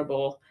so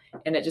horrible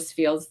and it just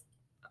feels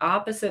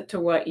opposite to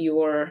what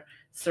your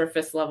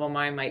surface level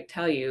mind might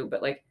tell you,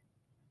 but like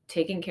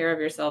taking care of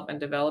yourself and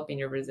developing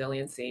your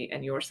resiliency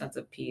and your sense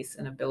of peace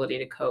and ability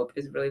to cope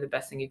is really the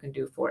best thing you can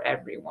do for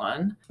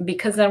everyone.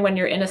 Because then when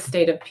you're in a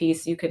state of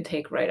peace, you can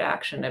take right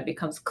action. It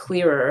becomes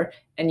clearer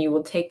and you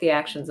will take the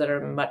actions that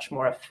are much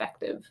more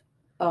effective.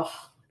 Oh,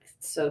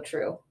 it's so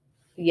true.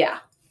 Yeah.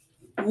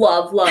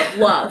 Love.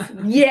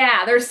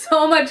 Yeah, there's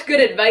so much good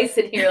advice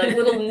in here, like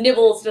little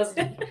nibbles, just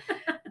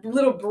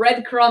little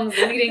breadcrumbs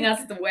leading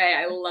us the way.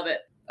 I love it.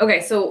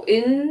 Okay, so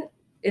in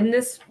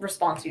this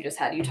response you just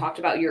had, you talked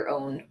about your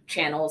own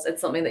channels.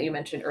 It's something that you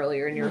mentioned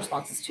earlier in your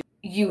responses too.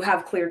 You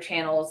have clear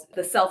channels,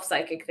 the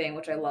self-psychic thing,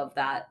 which I love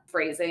that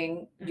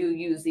phrasing. You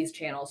use these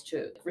channels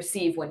to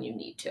receive when you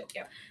need to.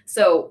 Yeah.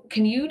 So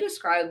can you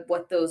describe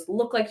what those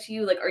look like to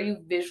you? Like, are you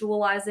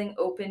visualizing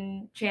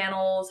open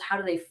channels? How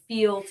do they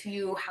feel to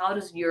you? How do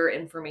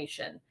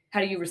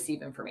you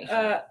receive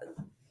information?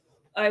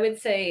 I would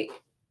say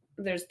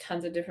there's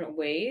tons of different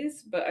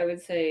ways, but I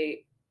would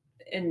say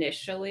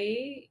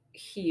initially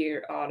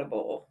hear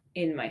audible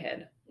in my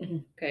head.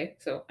 Okay,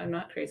 so I'm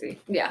not crazy.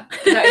 Yeah,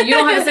 no, you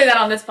don't have to say that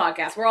on this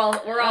podcast. We're all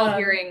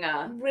hearing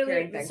really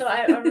hearing things. So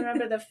I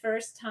remember the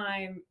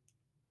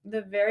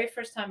very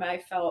first time I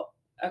felt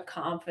a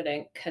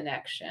confident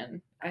connection.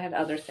 I had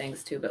other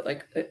things too, but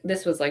like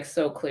this was like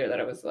so clear that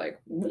I was like,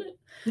 what?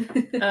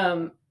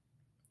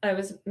 I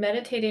was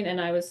meditating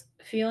and I was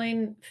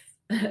feeling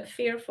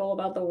fearful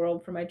about the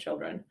world for my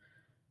children.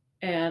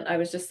 And I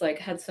was just like,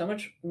 had so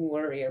much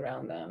worry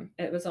around them.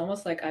 It was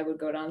almost like I would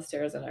go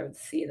downstairs and I would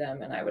see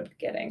them and I would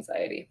get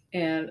anxiety.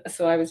 And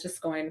so I was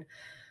just going,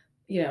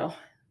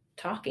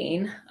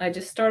 talking. I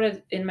just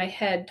started in my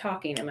head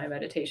talking in my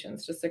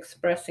meditations, just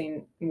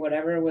expressing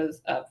whatever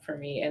was up for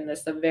me. And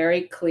this a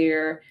very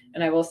clear,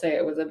 and I will say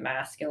it was a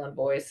masculine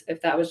voice,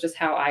 if that was just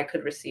how I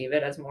could receive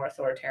it as more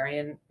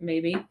authoritarian,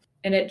 maybe.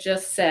 And it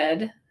just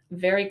said,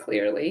 very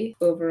clearly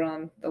over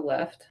on the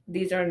left,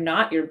 these are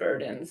not your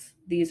burdens,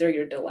 these are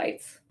your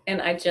delights.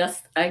 And I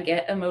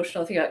get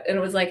emotional. And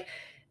it was like,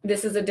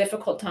 this is a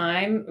difficult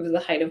time. It was the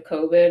height of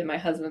COVID. My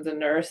husband's a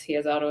nurse. He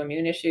has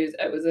autoimmune issues.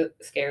 It was a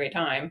scary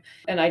time.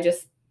 And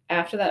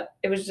after that,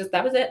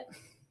 that was it.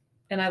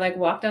 And I like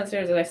walked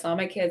downstairs and I saw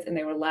my kids and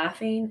they were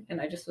laughing. And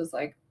I just was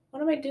like,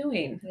 what am I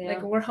doing? Yeah.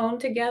 Like, we're home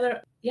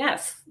together.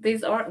 Yes,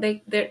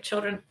 their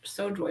children are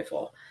so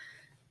joyful.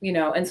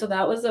 And so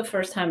that was the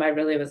first time I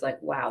really was like,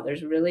 wow,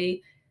 there's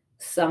really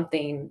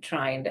something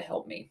trying to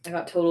help me. I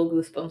got total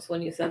goosebumps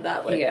when you said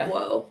that. Like, yeah.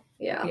 Whoa.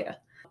 Yeah. Yeah.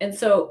 And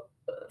so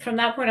from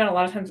that point on, a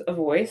lot of times a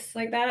voice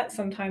like that,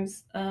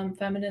 sometimes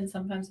feminine,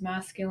 sometimes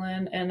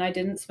masculine. And I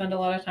didn't spend a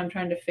lot of time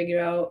trying to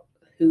figure out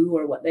who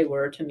or what they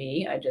were to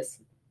me. I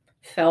just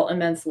felt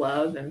immense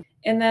love.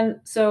 And then,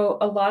 so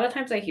a lot of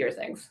times I hear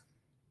things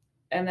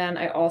and then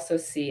I also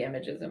see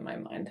images in my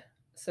mind.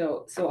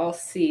 So I'll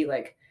see,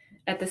 like,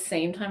 at the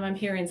same time I'm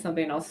hearing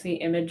something, I'll see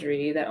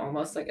imagery that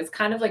almost like, it's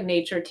kind of like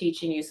nature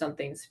teaching you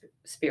something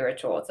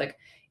spiritual. It's like,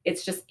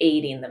 it's just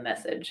aiding the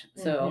message.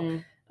 So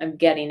I'm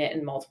getting it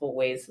in multiple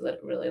ways so that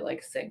it really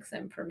like sinks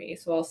in for me.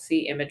 So I'll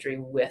see imagery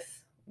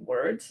with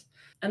words.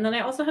 And then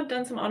I also have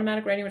done some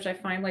automatic writing, which I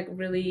find like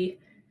really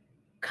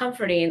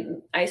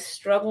comforting. I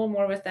struggle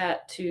more with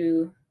that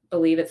to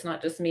believe it's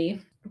not just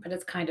me, but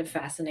it's kind of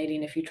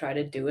fascinating if you try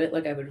to do it.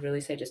 Like I would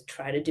really say just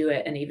try to do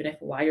it. And even if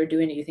while you're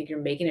doing it, you think you're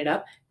making it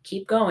up,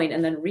 keep going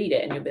and then read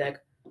it and you'll be like,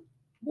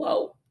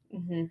 whoa.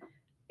 Mm-hmm.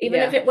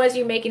 Even if it was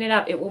you making it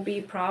up, it will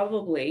be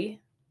probably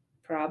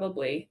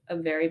a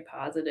very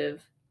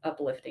positive,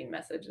 uplifting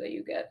message that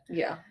you get.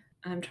 Yeah.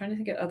 I'm trying to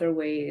think of other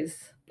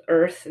ways.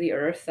 The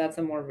earth, that's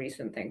a more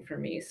recent thing for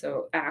me.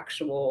 So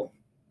actual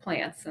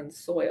plants and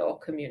soil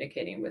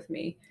communicating with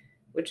me,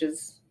 which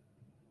is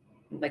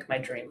like my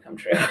dream come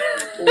true.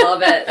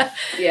 Love it.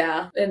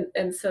 Yeah.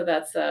 And so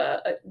that's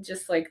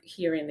just like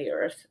hearing the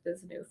earth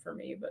is new for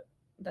me, but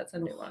that's a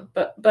new one.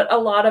 But a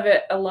lot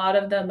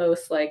of the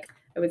most like,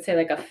 I would say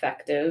like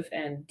effective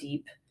and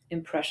deep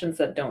impressions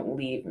that don't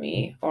leave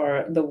me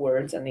are the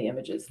words and the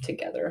images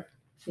together.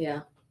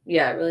 Yeah.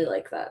 Yeah, I really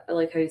like that. I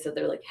like how you said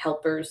they're like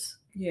helpers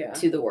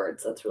to the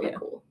words. That's really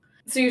cool.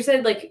 So you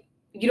said like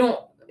you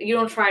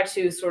don't try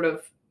to sort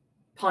of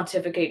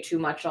pontificate too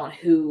much on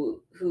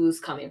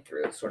who's coming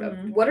through, sort of.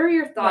 Mm-hmm. What are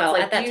your thoughts? Well,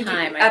 like at that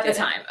time? At the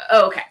time.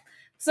 Oh, okay.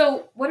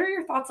 So what are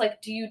your thoughts?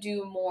 Like, do you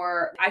do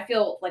more? I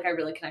feel like I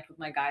really connect with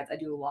my guides. I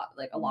do a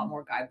lot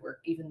more guide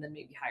work, even than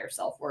maybe higher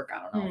self work. I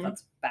don't know if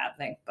that's a bad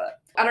thing, but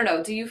I don't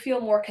know. Do you feel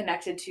more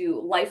connected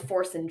to life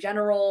force in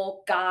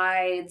general,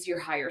 guides, your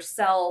higher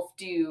self?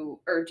 Do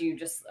you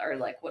just are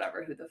like,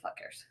 whatever, who the fuck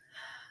cares?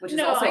 Which is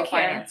also a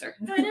fine answer.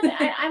 No,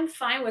 I'm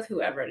fine with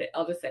whoever it is.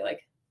 I'll just say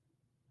like,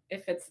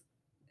 if it's,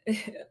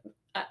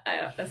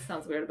 that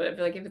sounds weird, but I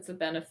feel like if it's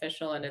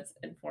beneficial and it's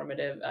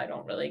informative, I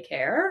don't really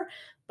care.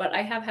 But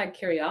I have had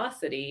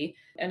curiosity,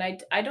 and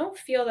I don't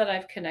feel that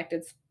I've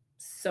connected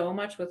so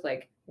much with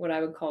like what I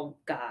would call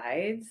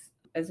guides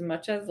as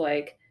much as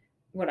like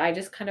what I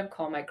just kind of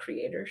call my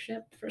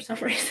creatorship for some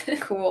reason.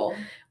 Cool.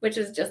 Which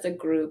is just a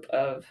group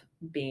of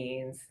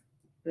beings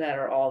that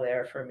are all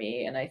there for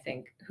me. And I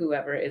think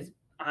whoever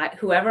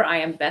I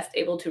am best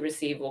able to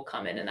receive will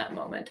come in that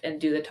moment and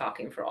do the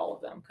talking for all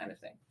of them, kind of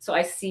thing. So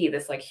I see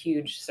this like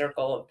huge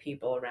circle of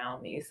people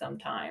around me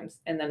sometimes.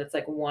 And then it's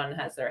like one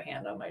has their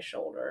hand on my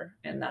shoulder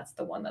and that's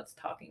the one that's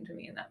talking to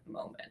me in that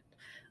moment.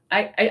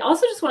 I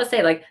also just want to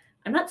say, like,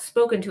 I'm not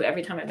spoken to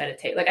every time I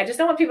meditate. Like, I just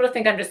don't want people to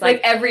think I'm just like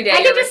every day.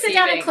 I can just sit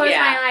down and close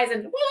my eyes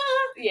and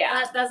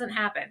that doesn't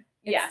happen.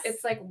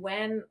 It's like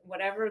when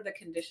whatever the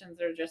conditions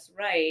are just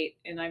right,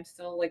 and I'm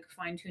still like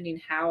fine tuning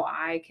how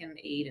I can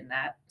aid in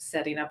that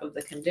setting up of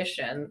the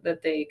condition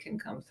that they can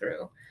come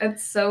through.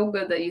 It's so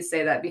good that you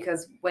say that,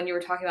 because when you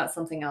were talking about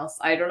something else,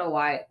 I don't know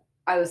why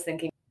I was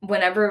thinking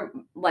whenever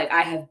like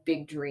I have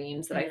big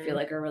dreams that I feel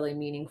like are really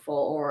meaningful,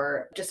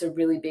 or just a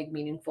really big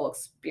meaningful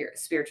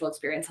spiritual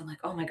experience, I'm like,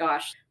 oh my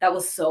gosh, that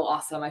was so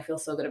awesome. I feel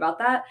so good about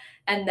that.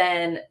 And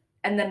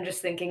then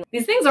just thinking,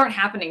 these things aren't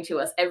happening to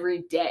us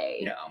every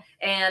day. No.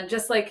 And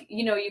just like,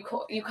 you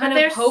kind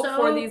of hope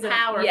for these.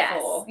 Powerful.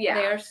 Yes, yeah.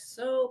 They are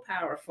so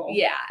powerful.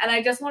 Yeah. And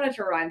I just wanted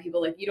to remind people,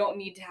 like, you don't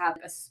need to have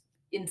a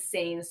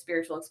insane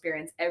spiritual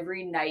experience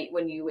every night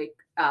when you wake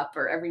up,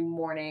 or every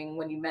morning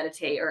when you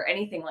meditate, or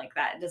anything like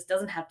that. It just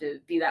doesn't have to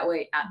be that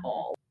way at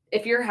all.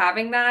 If you're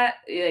having that,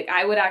 like,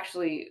 I would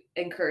actually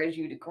encourage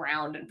you to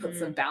ground and put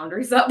some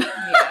boundaries up.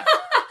 Yeah.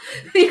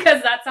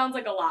 Because that sounds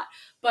like a lot.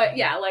 But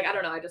yeah, like, I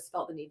don't know. I just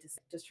felt the need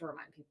to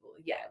remind people,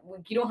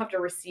 you don't have to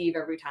receive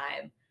every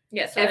time.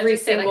 Yes. Yeah, so every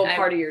single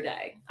part of your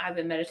day. I've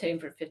been meditating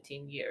for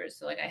 15 years.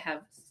 So like I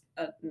have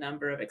a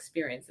number of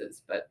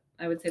experiences, but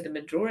I would say the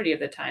majority of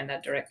the time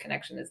that direct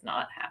connection is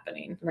not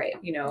happening. Right.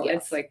 Yes.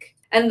 It's like.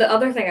 And the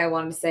other thing I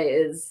wanted to say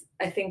is,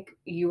 I think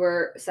you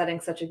were setting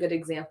such a good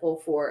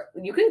example for,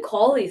 you can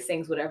call these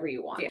things whatever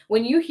you want. Yeah.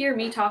 When you hear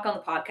me talk on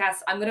the podcast,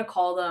 I'm going to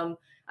call them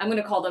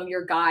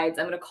your guides.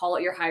 I'm going to call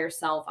it your higher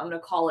self. I'm going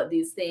to call it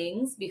these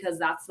things, because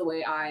that's the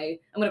way I'm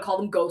going to call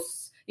them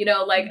ghosts.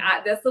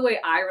 That's the way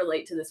I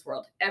relate to this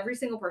world. Every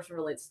single person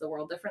relates to the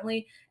world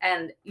differently.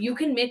 And you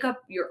can make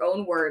up your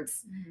own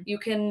words. Mm-hmm. You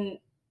can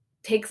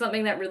take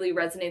something that really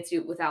resonates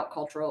you without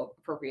cultural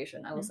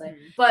appropriation, I will say.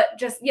 But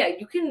just,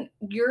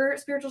 your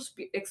spiritual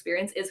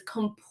experience is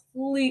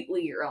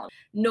completely your own.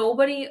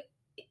 Nobody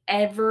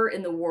ever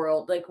in the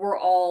world, like, we're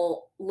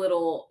all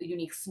little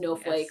unique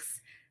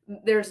snowflakes.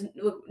 Yes. There's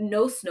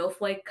no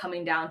snowflake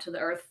coming down to the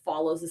earth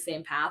follows the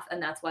same path,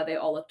 and that's why they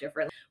all look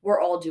different.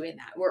 We're all doing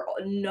that.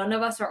 None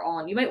of us are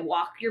on. You might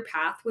walk your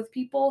path with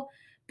people,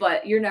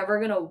 but you're never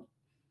gonna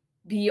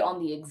be on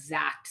the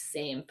exact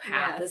same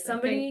path as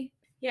somebody.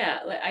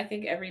 I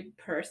think every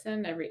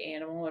person, every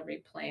animal, every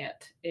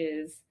plant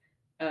is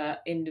an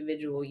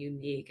individual,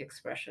 unique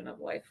expression of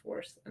life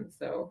force, and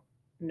so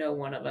no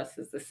one of us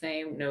is the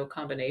same. No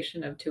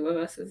combination of two of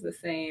us is the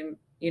same.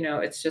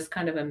 It's just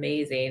kind of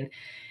amazing.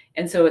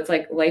 And so it's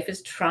like life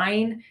is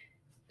trying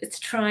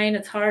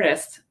its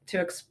hardest to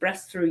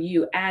express through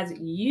you, as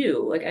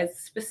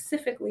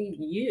specifically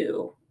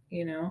you,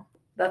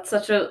 That's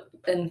such a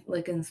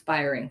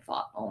inspiring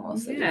thought,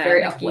 almost. Yeah,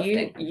 very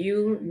uplifting.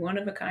 You one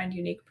of a kind,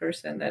 unique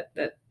person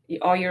that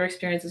all your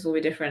experiences will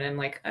be different. And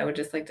like, I would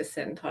just like to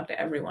sit and talk to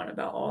everyone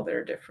about all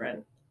their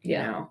different you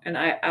know, and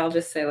I'll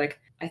just say, like,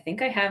 I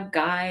think I have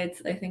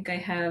guides. I think I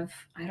have,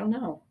 I don't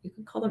know, you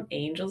can call them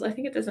angels. I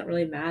think it doesn't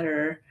really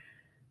matter.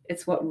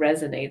 It's what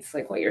resonates,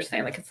 like what you're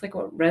saying, like it's like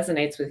what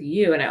resonates with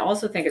you. And I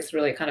also think it's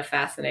really kind of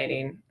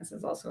fascinating, this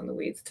is also in the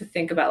weeds, to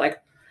think about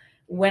like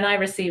when I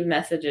receive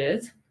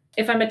messages,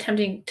 if I'm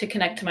attempting to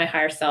connect to my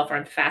higher self or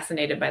I'm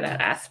fascinated by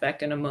that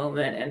aspect in a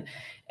moment,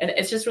 and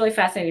it's just really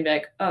fascinating to be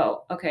like,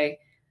 oh, okay,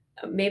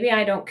 maybe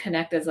I don't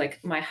connect as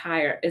like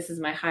this is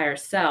my higher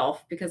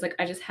self, because like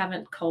I just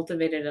haven't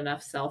cultivated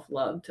enough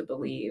self-love to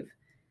believe.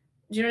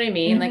 Do you know what I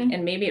mean? Like,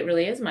 and maybe it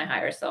really is my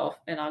higher self,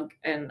 and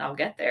I'll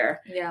get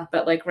there. Yeah.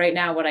 But like right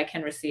now, what I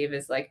can receive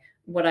is like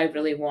what I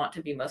really want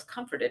to be most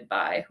comforted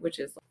by, which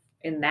is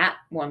in that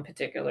one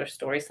particular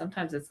story.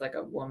 Sometimes it's like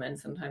a woman,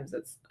 sometimes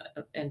it's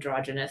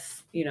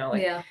androgynous, you know,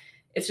 like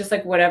it's just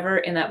like whatever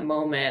in that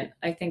moment.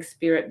 I think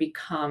spirit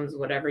becomes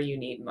whatever you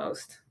need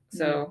most.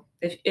 So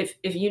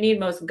if you need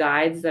most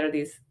guides that are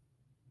these,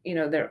 you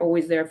know, they're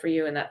always there for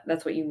you, and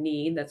that's what you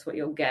need, that's what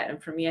you'll get.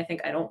 And for me, I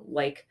think I don't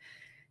like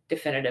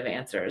definitive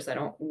answers. I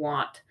don't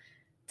want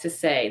to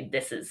say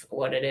this is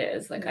what it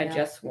is. Like I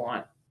just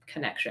want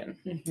connection.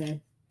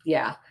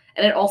 Yeah.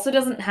 And it also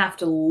doesn't have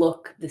to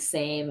look the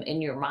same in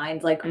your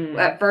mind. Like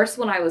at first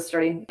when I was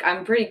starting,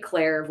 I'm pretty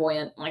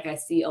clairvoyant. Like I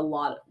see a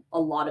lot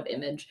of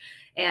image.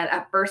 And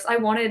at first I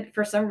wanted,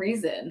 for some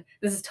reason,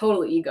 this is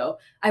totally ego,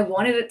 I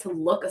wanted it to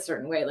look a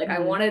certain way. Like I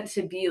wanted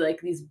to be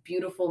like these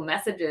beautiful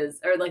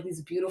messages or like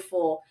these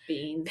beautiful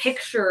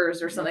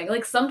pictures or something.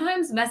 Like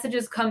sometimes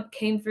messages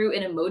came through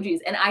in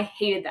emojis, and I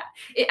hated that.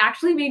 It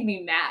actually made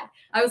me mad.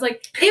 I was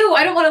like, ew,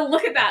 I don't want to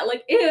look at that.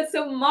 Like, ew, it's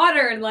so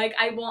modern. Like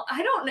I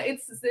don't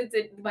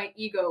know. My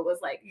ego was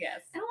like,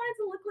 yes, I don't want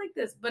it to look like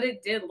this, but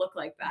it did look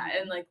like that.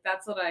 And like,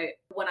 that's what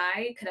when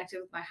I connected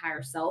with my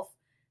higher self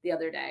the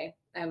other day,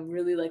 I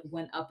really like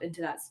went up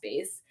into that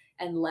space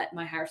and let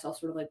my higher self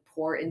sort of like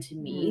pour into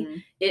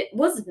me. It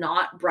was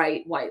not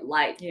bright white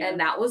light. And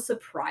that was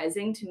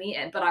surprising to me.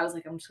 But I was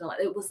like, I'm just gonna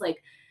it was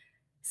like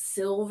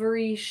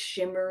silvery,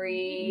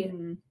 shimmery,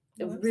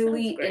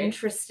 really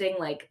interesting,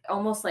 like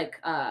almost like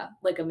a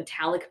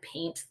metallic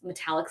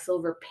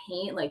silver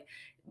paint. Like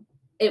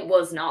it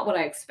was not what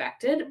I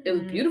expected. It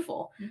was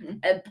beautiful.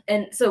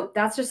 And so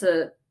that's just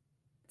a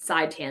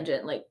side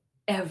tangent. Like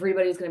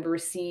everybody's going to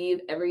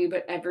receive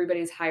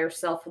everybody's higher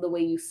self, the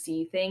way you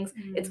see things.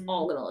 It's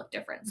all going to look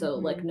different. So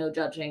like no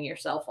judging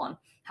yourself on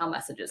how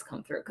messages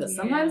come through, because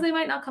sometimes they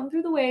might not come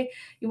through the way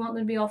you want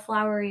them to be, all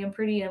flowery and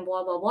pretty and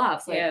blah blah blah.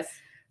 So,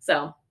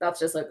 so that's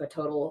just like a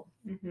total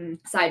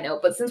side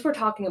note. But since we're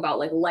talking about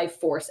like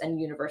life force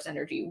and universe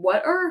energy,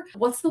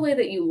 what's the way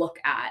that you look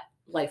at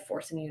life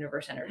force and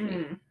universe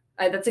energy?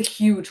 That's a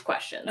huge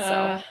question.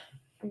 So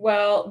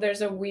well,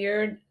 there's a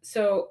weird,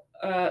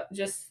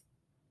 just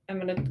I'm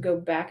going to go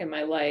back in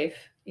my life,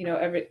 you know,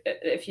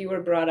 if you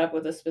were brought up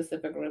with a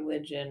specific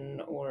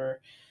religion or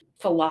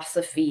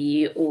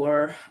philosophy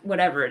or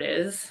whatever it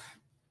is,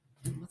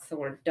 what's the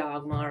word,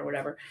 dogma or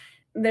whatever,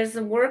 there's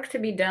some work to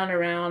be done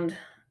around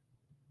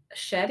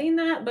shedding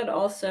that, but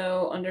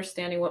also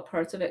understanding what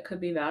parts of it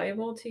could be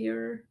valuable to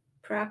your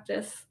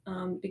practice,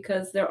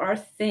 because there are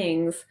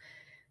things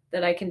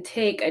that I can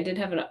take. I did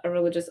have a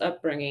religious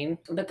upbringing,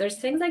 but there's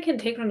things I can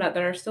take from that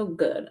are still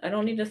good. I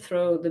don't need to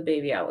throw the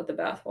baby out with the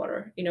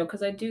bathwater, you know,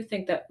 because I do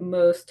think that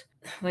most,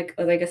 like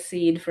a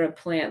seed for a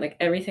plant, like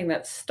everything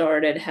that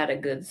started had a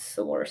good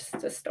source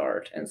to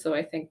start. And so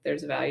I think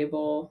there's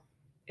valuable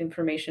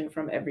information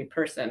from every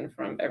person,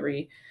 from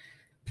every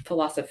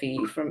philosophy,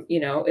 from,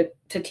 you know,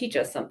 to teach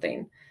us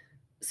something.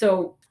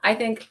 So I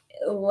think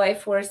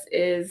life force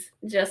is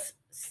just,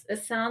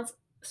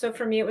 so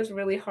for me, it was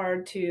really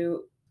hard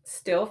to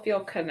still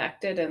feel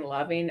connected and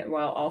loving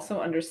while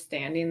also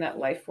understanding that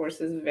life force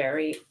is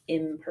very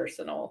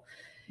impersonal.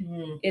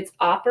 It's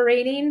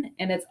operating,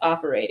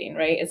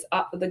 right?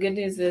 The good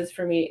news is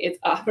for me, it's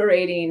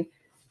operating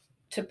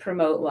to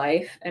promote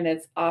life, and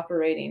it's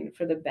operating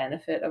for the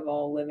benefit of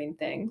all living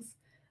things.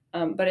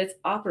 But it's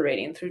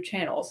operating through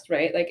channels,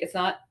 right? Like it's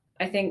not,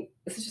 I think,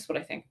 this is just what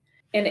I think.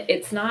 And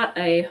it's not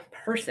a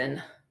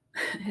person.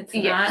 It's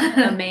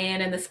not a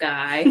man in the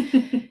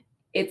sky.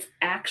 It's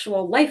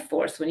actual life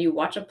force. When you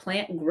watch a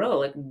plant grow,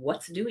 like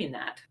what's doing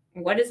that?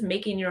 What is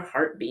making your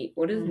heart beat?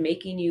 What is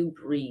making you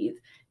breathe?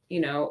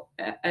 You know?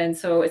 And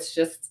so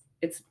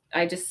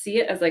I just see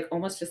it as like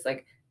almost just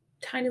like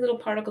tiny little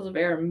particles of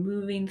air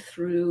moving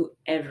through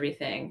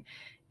everything.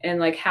 And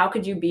like, how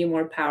could you be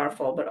more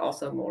powerful, but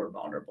also more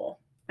vulnerable?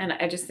 And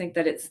I just think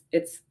that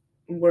it's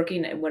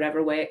working in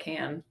whatever way it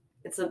can.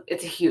 It's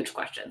a huge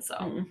question.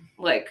 So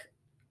like,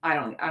 I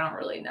don't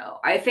really know.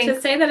 I think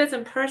to say that it's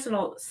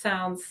impersonal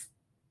sounds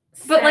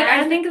sad, but like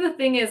I think the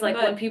thing is like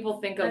when people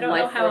think of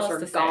life force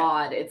or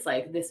God, it's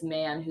like this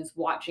man who's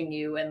watching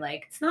you, and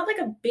like it's not like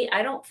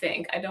I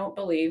don't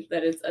believe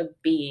that it's a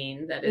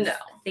being that is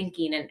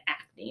thinking and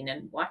acting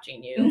and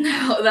watching you.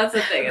 No, that's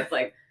the thing. It's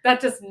like that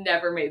just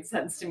never made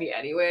sense to me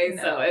anyway.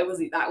 No. So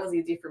that was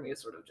easy for me to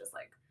sort of just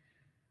like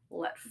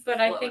but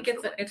I think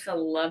it's a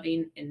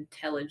loving,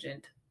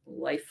 intelligent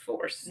life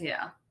force.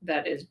 Yeah.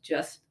 That is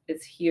just,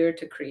 it's here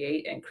to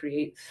create and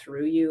create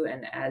through you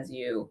and as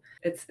you.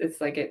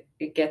 It's like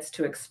it gets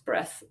to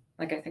express,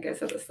 like I think I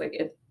said this,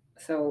 like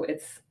so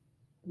it's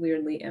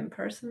weirdly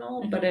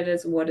impersonal, but it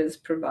is what is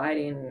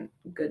providing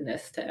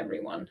goodness to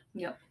everyone.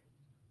 Yep.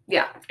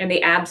 Yeah. And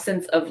the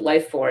absence of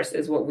life force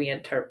is what we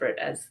interpret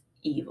as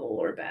evil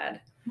or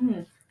bad.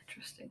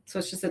 Interesting. So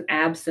it's just an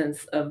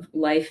absence of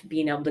life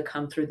being able to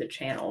come through the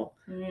channel.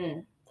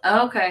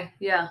 Okay.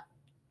 Yeah.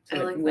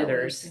 So it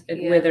withers.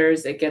 It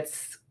withers. It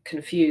gets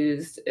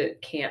confused.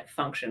 It can't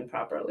function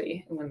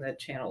properly when the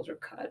channels are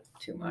cut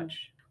too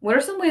much. What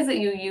are some ways that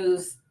you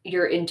use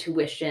your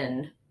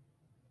intuition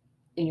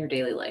in your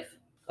daily life?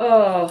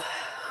 Oh,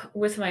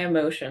 with my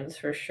emotions,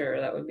 for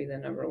sure. That would be the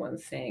number one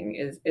thing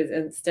is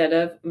instead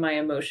of my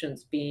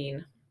emotions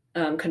being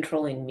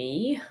controlling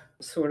me,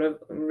 sort of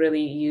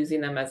really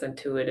using them as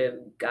intuitive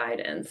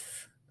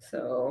guidance.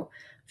 So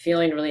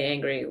feeling really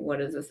angry,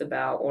 what is this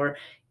about? Or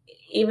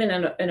even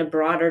in a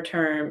broader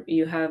term,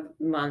 you have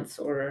months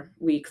or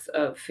weeks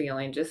of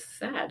feeling just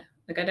sad.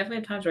 Like I definitely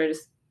have times where I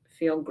just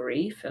feel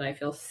grief and I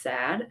feel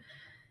sad.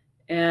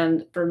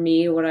 And for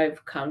me, what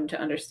I've come to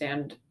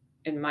understand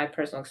in my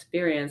personal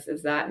experience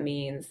is that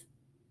means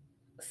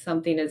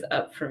something is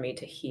up for me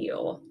to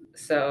heal.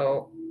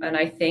 So, and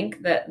I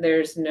think that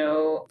there's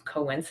no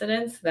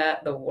coincidence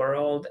that the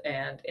world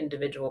and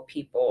individual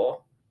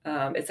people,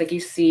 it's like you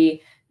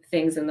see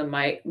things in the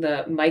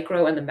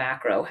micro and the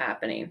macro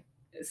happening,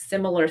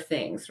 similar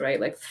things, right?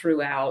 Like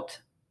throughout,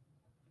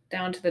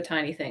 down to the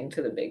tiny thing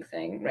to the big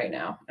thing right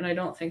now. And I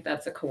don't think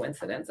that's a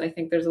coincidence. I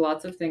think there's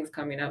lots of things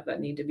coming up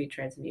that need to be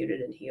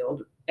transmuted and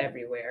healed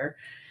everywhere.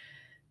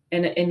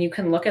 And you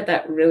can look at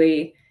that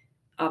really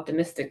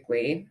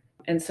optimistically.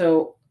 And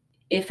so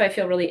if I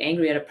feel really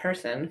angry at a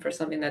person for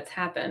something that's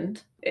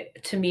happened,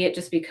 to me, it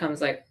just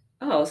becomes like,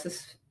 oh, this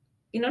is,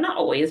 not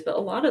always, but a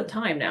lot of the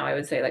time now, I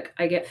would say, like,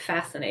 I get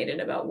fascinated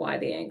about why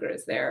the anger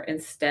is there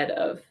instead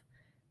of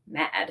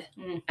mad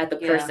at the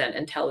person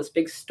and tell this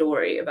big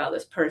story about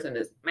this person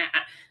is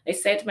mad. I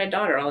say it to my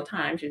daughter all the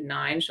time. She's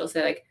 9. She'll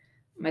say, like,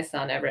 my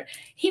son Everett,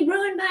 he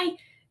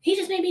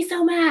just made me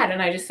so mad.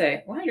 And I just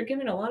say, wow, you're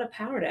giving a lot of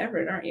power to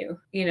Everett, aren't you?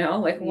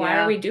 Why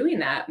are we doing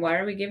that? Why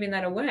are we giving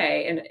that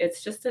away? And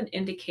it's just an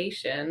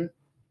indication.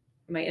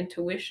 My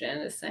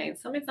intuition is saying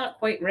something's not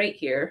quite right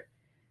here.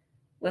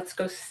 Let's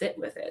go sit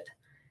with it.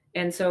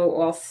 And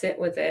so I'll sit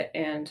with it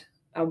and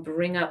I'll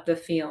bring up the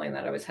feeling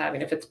that I was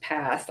having. If it's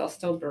past, I'll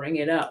still bring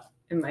it up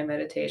in my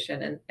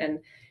meditation. And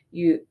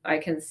I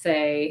can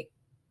say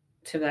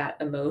to that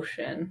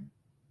emotion,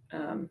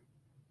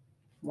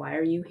 why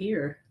are you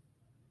here?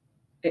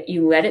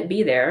 You let it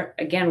be there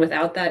again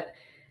without that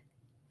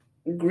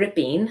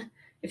gripping.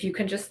 I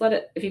just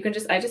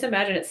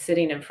imagine it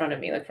sitting in front of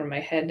me, like from my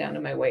head down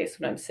to my waist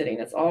when I'm sitting,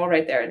 it's all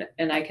right there.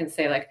 And I can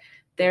say, like,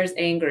 there's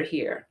anger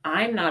here.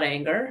 I'm not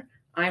anger.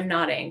 I'm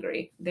not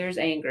angry. There's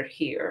anger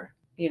here.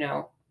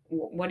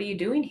 What are you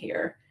doing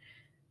here?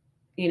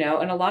 And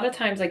a lot of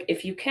times, like,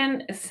 if you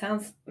can, it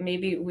sounds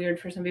maybe weird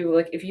for some people,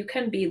 like, if you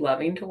can be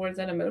loving towards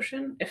that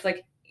emotion, if,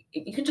 like,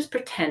 you can just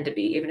pretend to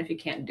be, even if you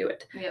can't do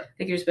it. Yep.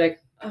 Like, you just be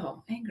like,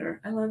 oh, anger,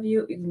 I love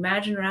you.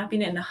 Imagine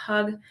wrapping it in a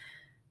hug.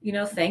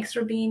 Thanks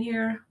for being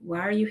here. Why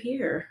are you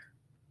here?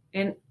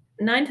 And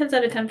 9 times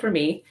out of 10 for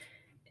me,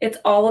 it's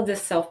all of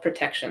this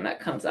self-protection that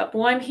comes up.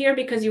 Well, I'm here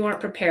because you weren't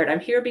prepared. I'm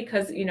here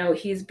because,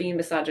 he's being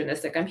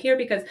misogynistic. I'm here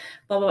because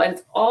blah, blah, blah. And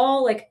it's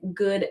all like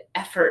good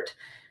effort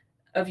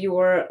of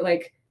your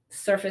like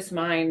surface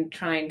mind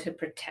trying to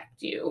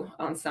protect you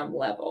on some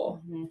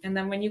level. Mm-hmm. And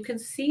then when you can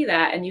see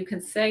that and you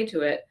can say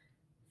to it,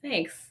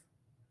 thanks,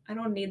 I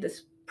don't need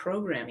this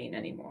programming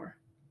anymore.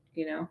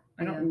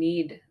 I don't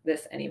need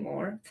this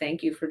anymore.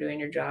 Thank you for doing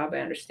your job. I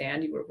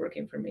understand you were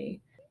working for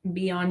me.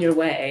 Be on your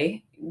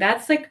way.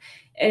 That's like,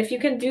 if you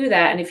can do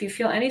that, and if you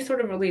feel any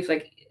sort of relief,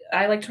 like,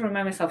 I like to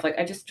remind myself, like,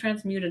 I just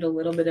transmuted a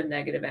little bit of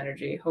negative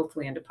energy,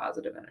 hopefully into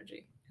positive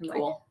energy. And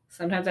cool. Like,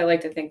 sometimes I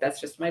like to think that's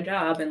just my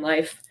job in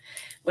life,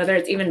 whether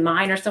it's even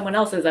mine or someone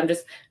else's.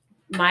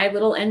 My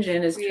little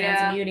engine is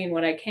transmuting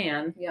what I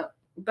can. Yep.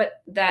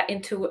 But that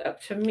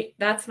to me,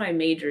 that's my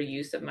major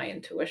use of my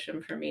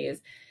intuition. For me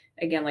is,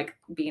 again, like,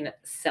 being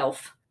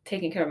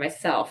taking care of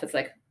myself. It's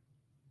like,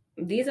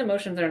 these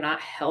emotions are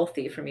not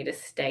healthy for me to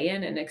stay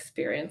in and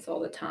experience all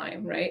the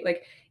time, right?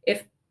 Like,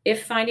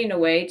 if finding a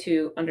way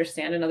to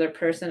understand another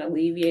person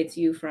alleviates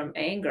you from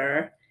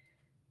anger,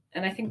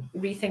 and I think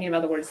rethinking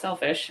about the word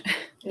selfish,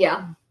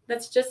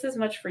 that's just as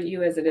much for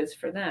you as it is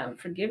for them.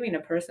 Forgiving a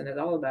person is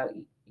all about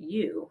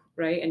you,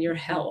 right? And your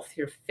health,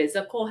 your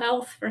physical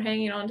health for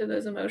hanging on to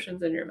those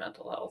emotions, and your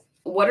mental health.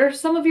 What are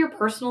some of your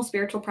personal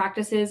spiritual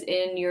practices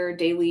in your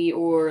daily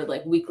or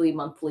like weekly,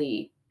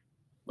 monthly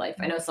life?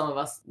 I know some of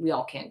us, we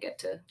all can't get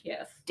to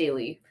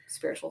daily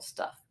spiritual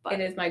stuff, but it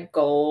is my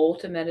goal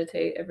to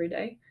meditate every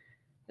day.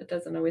 It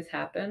doesn't always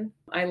happen.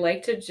 I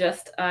like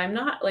to I'm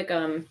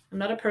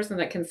not a person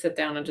that can sit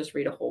down and just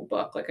read a whole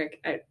book. Like,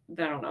 I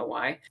don't know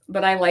why,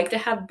 but I like to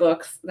have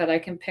books that I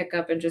can pick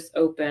up and just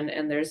open,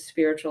 and there's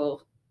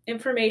spiritual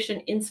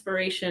information,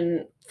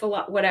 inspiration,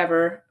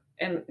 whatever,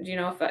 And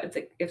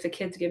if the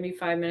kids give me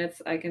 5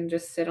 minutes, I can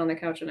just sit on the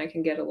couch and I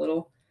can get a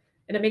little,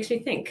 and it makes me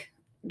think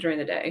during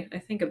the day. I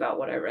think about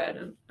what I read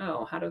and,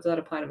 oh, how does that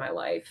apply to my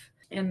life?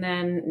 And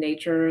then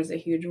nature is a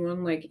huge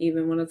one. Like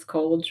even when it's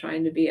cold,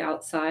 trying to be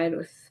outside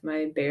with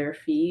my bare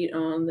feet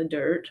on the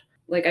dirt.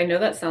 Like I know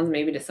that sounds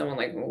maybe to someone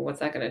like, well, what's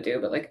that going to do?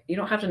 But like you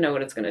don't have to know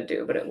what it's going to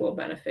do, but it will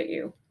benefit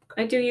you.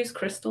 I do use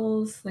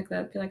crystals like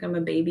that. I feel like I'm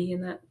a baby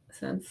in that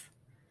sense.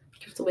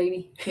 Crystal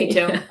baby. Me too.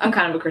 Yeah. I'm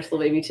kind of a crystal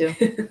baby too.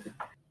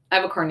 I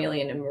have a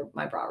carnelian in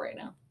my bra right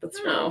now. That's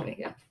really funny.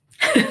 Yeah.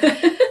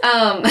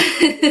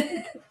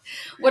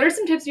 What are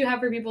some tips you have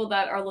for people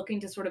that are looking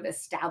to sort of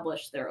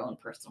establish their own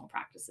personal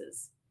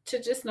practices?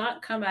 To just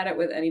not come at it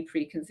with any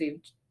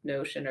preconceived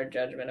notion or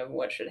judgment of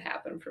what should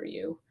happen for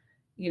you.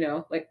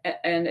 Like,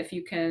 and if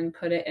you can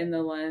put it in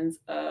the lens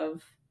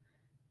of,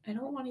 I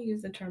don't want to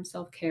use the term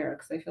self-care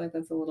because I feel like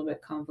that's a little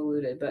bit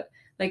convoluted, but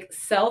like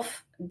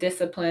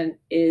self-discipline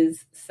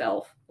is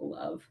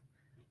self-love.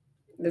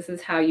 This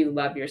is how you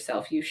love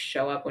yourself. You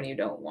show up when you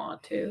don't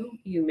want to.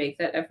 You make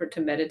that effort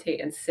to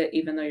meditate and sit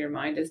even though your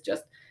mind is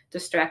just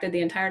distracted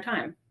the entire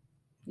time.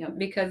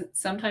 Because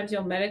sometimes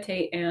you'll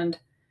meditate and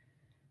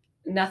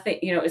nothing,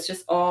 it's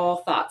just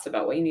all thoughts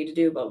about what you need to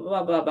do, blah,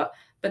 blah, blah, blah.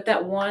 But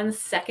that 1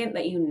 second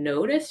that you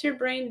notice your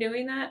brain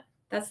doing that,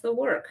 that's the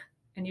work.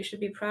 And you should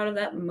be proud of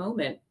that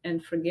moment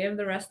and forgive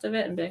the rest of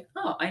it and be like,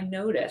 oh, I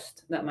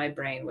noticed that my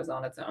brain was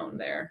on its own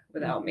there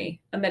without me.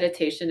 A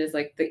meditation is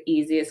like the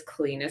easiest,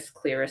 cleanest,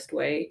 clearest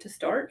way to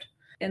start.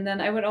 And then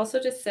I would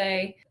also just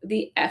say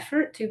the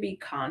effort to be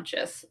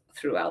conscious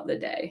throughout the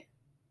day.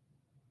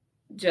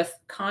 Just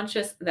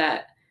conscious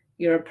that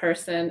you're a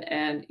person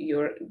and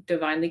you're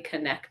divinely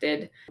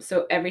connected.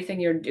 So everything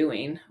you're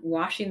doing,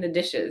 washing the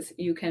dishes,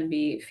 you can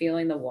be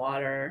feeling the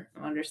water,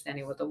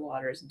 understanding what the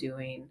water is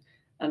doing,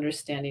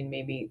 understanding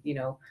maybe,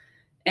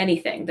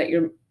 anything that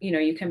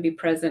you can be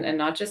present and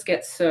not just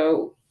get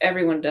so,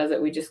 everyone does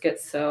it. We just get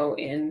so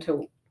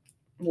into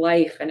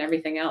life and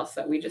everything else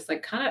that we just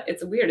like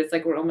it's weird. It's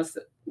like we're almost,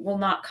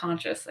 not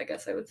conscious, I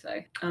guess I would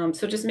say.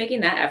 So just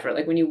making that effort,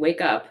 like when you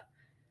wake up,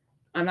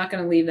 I'm not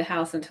going to leave the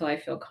house until I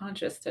feel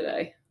conscious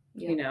today,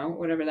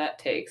 whatever that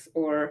takes.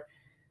 Or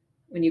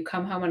when you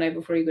come home at night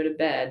before you go to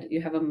bed,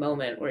 you have a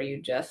moment where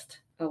you just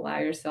allow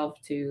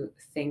yourself to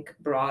think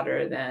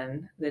broader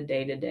than the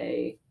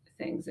day-to-day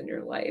things in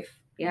your life.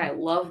 Yeah, I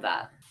love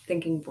that.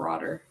 Thinking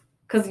broader.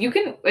 Because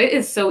it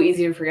is so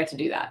easy to forget to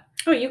do that.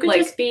 Oh, you could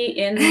just be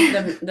in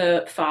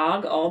the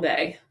fog all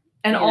day.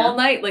 And all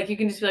night, like you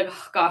can just be like,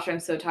 oh gosh, I'm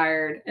so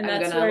tired. And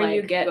that's where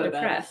you get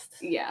depressed.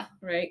 Yeah.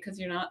 Right? Because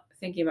you're not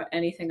thinking about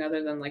anything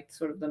other than like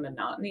sort of the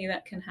monotony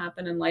that can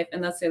happen in life.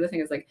 And that's the other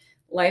thing is like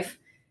life,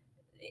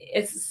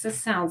 it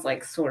just sounds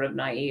like sort of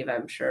naive,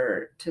 I'm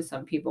sure, to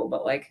some people,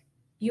 but like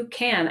you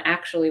can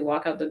actually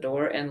walk out the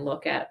door and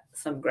look at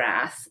some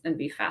grass and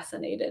be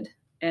fascinated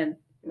and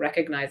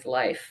recognize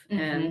life.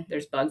 Mm-hmm. And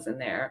there's bugs in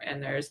there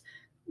and there's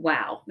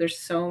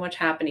so much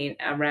happening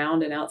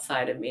around and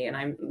outside of me. And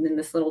I'm in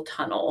this little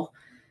tunnel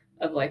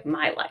of like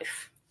my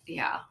life.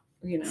 Yeah.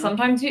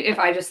 Sometimes if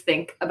I just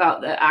think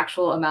about the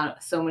actual amount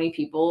of so many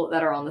people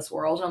that are on this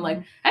world, I'm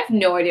like, I have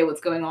no idea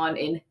what's going on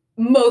in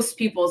most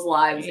people's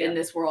lives in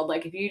this world.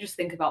 Like if you just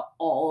think about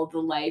all the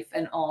life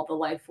and all the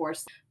life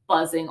force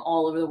buzzing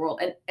all over the world,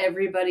 and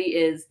everybody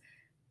is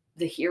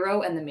the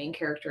hero and the main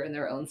character in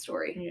their own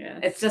story. Yeah,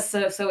 it's just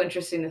so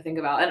interesting to think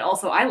about. And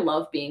also I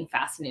love being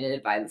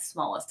fascinated by the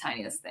smallest,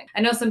 tiniest thing.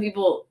 I know some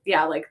people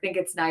think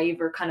it's naive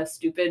or kind of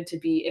stupid to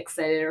be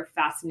excited or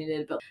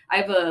fascinated, but I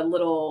have a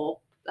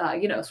little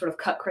sort of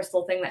cut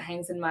crystal thing that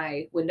hangs in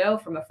my window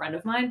from a friend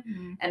of mine.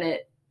 Mm-hmm. And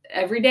it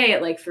every day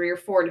at like 3 or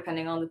 4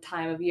 depending on the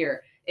time of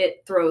year,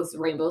 it throws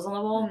rainbows on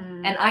the wall.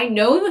 Mm. And I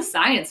know the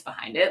science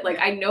behind it. Like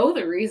I know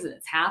the reason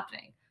it's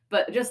happening.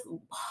 But just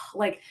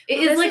like it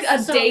is like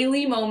a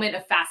daily moment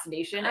of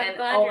fascination, and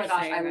oh my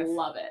gosh, I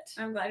love it.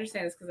 I'm glad you're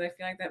saying this because I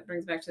feel like that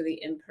brings back to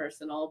the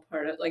impersonal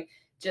part of like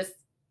just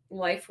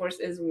life force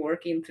is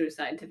working through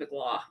scientific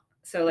law.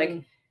 So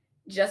like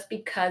just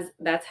because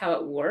that's how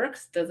it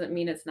works doesn't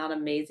mean it's not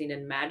amazing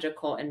and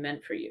magical and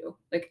meant for you.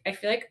 Like I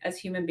feel like as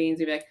human beings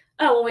we'd be like,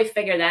 oh well, we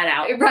figured that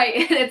out, right?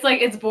 It's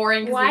like it's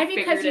boring. Why?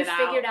 Because you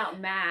figured out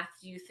math,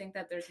 do you think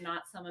that there's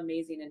not some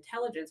amazing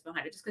intelligence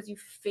behind it? Just because you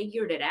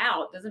figured it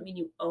out doesn't mean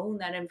you own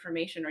that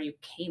information or you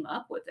came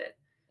up with it.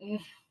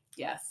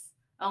 Yes.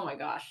 Oh my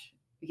gosh.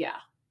 Yeah.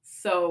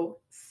 So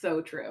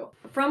true.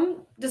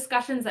 From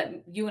discussions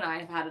that you and I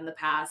have had in the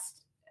past,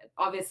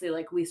 obviously,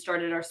 like we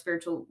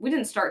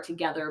didn't start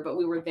together, but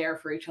we were there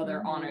for each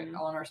other on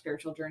our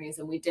spiritual journeys.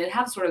 And we did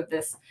have sort of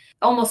this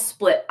almost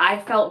split. I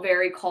felt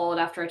very called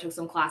after I took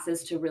some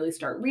classes to really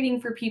start reading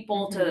for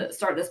people, to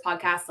start this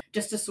podcast,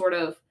 just to sort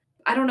of,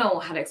 I don't know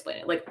how to explain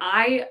it. Like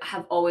I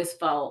have always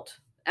felt,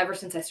 ever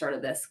since I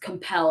started this,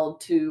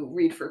 compelled to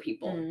read for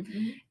people.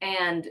 Mm-hmm.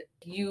 And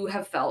you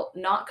have felt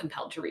not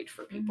compelled to read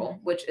for people,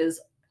 which is,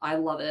 I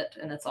love it.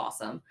 And it's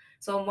awesome.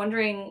 So I'm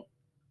wondering,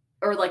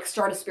 or like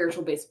start a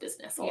spiritual based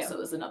business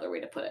also is another way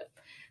to put it.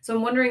 So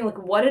I'm wondering, like,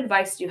 what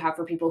advice do you have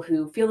for people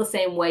who feel the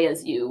same way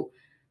as you,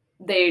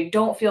 they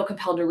don't feel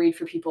compelled to read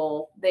for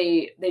people.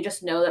 They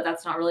just know that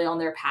that's not really on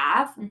their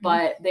path,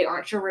 but they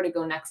aren't sure where to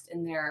go next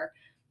in their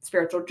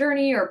spiritual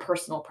journey or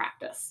personal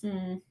practice.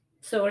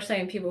 So we're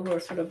saying people who are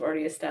sort of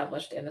already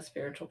established in a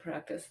spiritual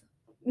practice.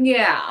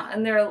 Yeah,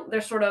 and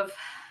they're sort of,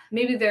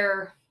 maybe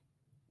they're,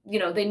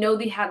 they know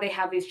they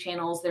have these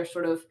channels. They're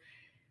sort of,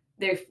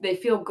 they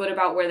feel good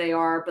about where they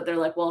are, but they're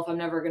like, well, if I'm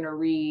never going to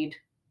read,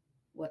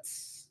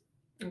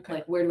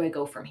 like, where do I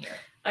go from here?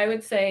 I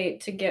would say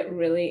to get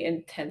really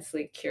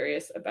intensely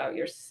curious about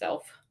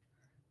yourself.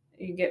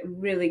 You get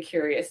really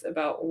curious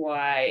about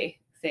why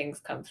things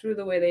come through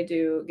the way they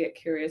do. Get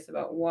curious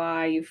about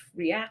why you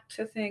react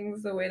to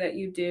things the way that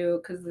you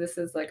do, because this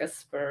is like a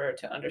spur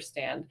to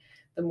understand.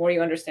 The more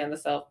you understand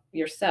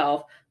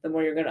yourself, the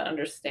more you're going to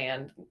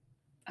understand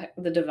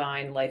the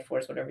divine life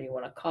force, whatever you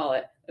want to call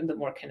it, and the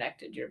more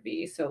connected you'll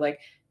be. So like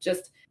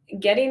just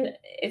getting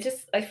it,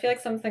 just I feel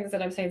like some things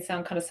that I'm saying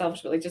sound kind of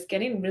selfish, but like just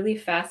getting really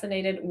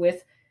fascinated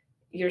with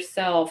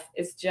yourself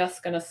is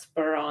just going to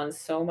spur on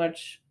so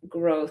much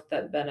growth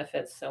that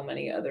benefits so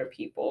many other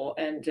people,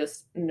 and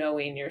just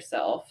knowing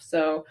yourself.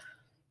 So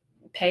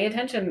pay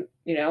attention,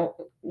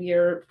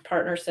 your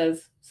partner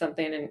says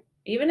something, and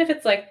even if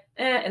it's like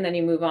and then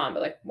you move on,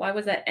 but like, why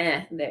was that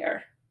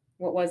there?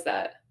 What was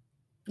that?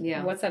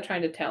 Yeah. What's that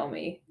trying to tell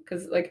me?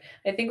 Because like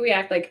I think we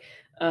act like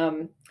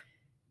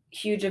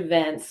huge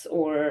events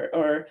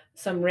or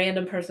some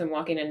random person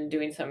walking in and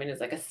doing something is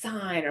like a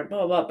sign or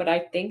blah blah. But I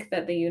think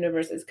that the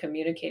universe is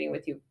communicating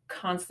with you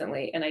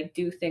constantly, and I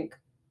do think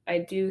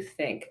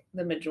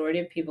the majority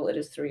of people, it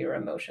is through your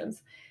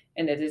emotions,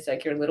 and it is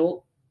like your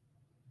little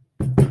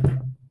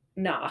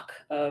knock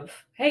of,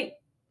 hey,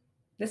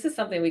 this is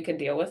something we could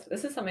deal with.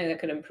 This is something that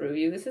could improve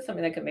you. This is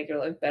something that could make your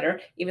life better.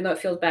 Even though it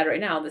feels bad right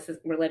now,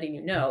 we're letting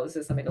you know this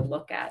is something to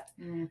look at.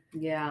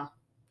 Yeah.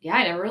 Yeah,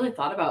 I never really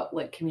thought about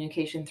like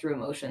communication through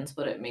emotions,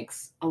 but it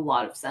makes a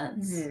lot of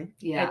sense.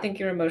 Yeah. I think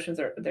your emotions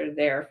they're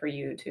there for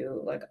you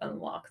to like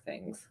unlock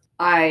things.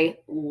 I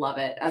love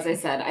it. As I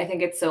said, I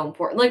think it's so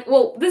important. Like,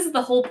 well, this is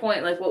the whole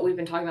point, like what we've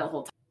been talking about the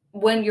whole time.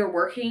 When you're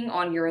working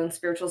on your own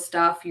spiritual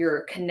stuff,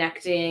 you're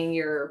connecting,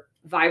 you're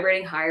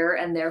vibrating higher,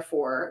 and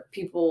therefore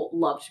people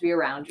love to be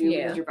around you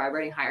because you're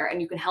vibrating higher,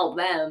 and you can help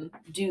them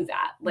do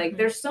that. Like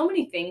there's so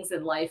many things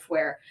in life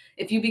where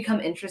if you become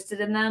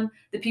interested in them,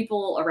 the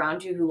people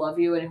around you who love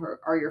you and who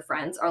are your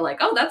friends are like,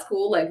 oh, that's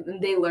cool. Like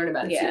they learn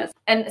about it too.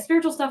 And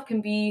spiritual stuff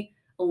can be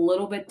a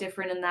little bit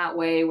different in that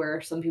way, where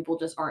some people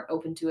just aren't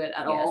open to it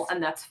at all,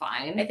 and that's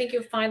fine. I think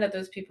you'll find that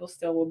those people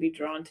still will be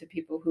drawn to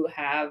people who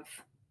have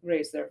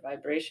raised their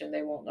vibration.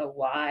 They won't know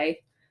why.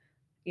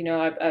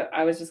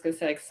 I was just gonna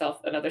say, like,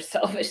 another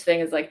selfish thing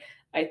is like,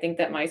 I think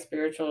that my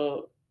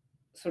spiritual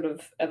sort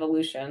of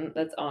evolution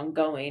that's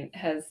ongoing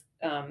has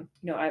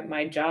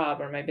my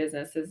job or my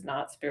business is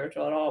not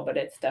spiritual at all, but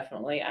it's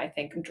definitely, I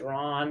think,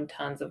 drawn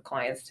tons of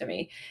clients to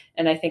me,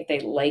 and I think they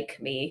like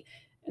me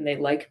and they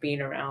like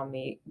being around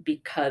me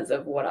because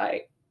of what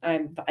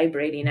I'm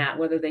vibrating at,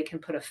 whether they can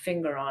put a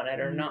finger on it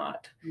or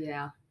not.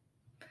 Yeah.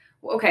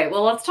 Okay,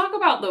 well, let's talk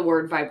about the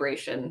word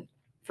vibration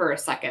for a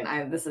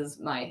second. This is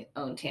my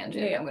own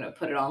tangent. I'm going to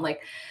put it on.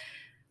 Like,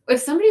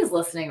 if somebody's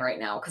listening right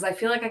now, because I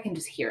feel like I can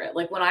just hear it.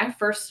 Like when I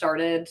first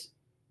started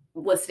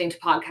listening to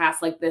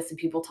podcasts like this and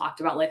people talked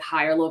about like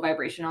high or low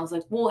vibration, I was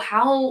like, well,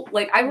 how,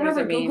 like, I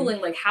remember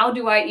Googling, like, how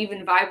do I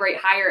even vibrate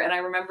higher? And I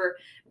remember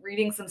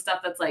reading some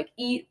stuff that's like,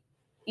 eat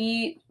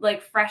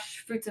like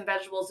fresh fruits and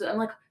vegetables. I'm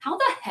like, how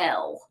the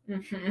hell?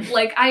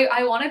 Like,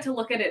 I wanted to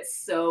look at it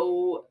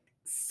so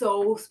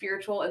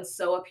spiritual and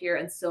so up here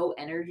and so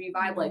energy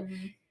vibe. Like,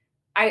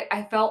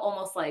 I felt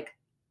almost like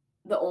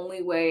the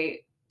only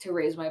way to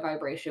raise my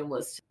vibration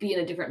was to be in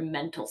a different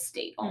mental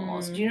state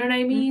almost. Do you know what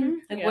I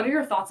mean? Like, what are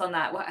your thoughts on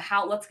that?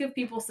 Let's give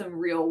people some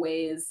real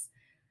ways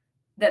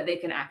that they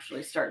can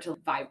actually start to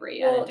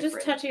vibrate. Well,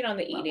 just touching on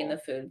the eating the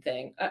food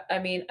thing. I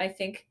mean, I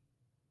think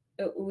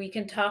we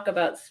can talk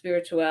about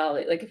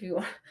spirituality, like if you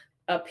want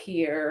up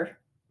here,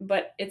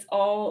 but it's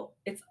all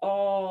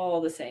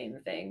the same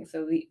thing.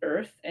 So the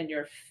earth and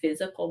your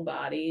physical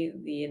body,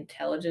 the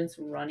intelligence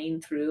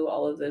running through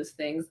all of those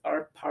things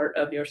are part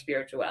of your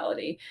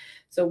spirituality.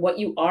 So what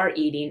you are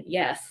eating,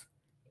 yes,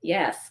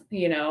 it's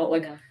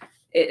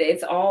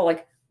all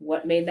like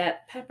what made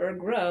that pepper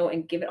grow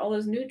and give it all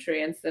those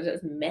nutrients that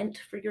is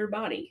meant for your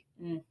body,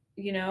 and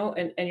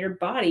your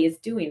body is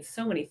doing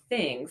so many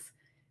things.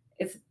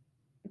 It's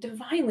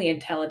divinely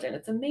intelligent.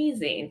 It's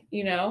amazing,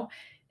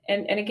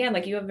 and again,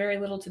 like, you have very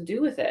little to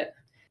do with it.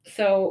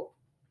 So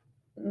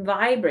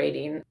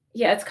vibrating,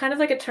 it's kind of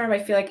like a term. I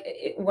feel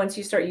like once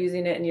you start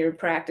using it and you're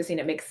practicing,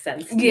 it makes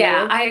sense to you.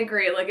 I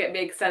agree. Like, it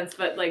makes sense,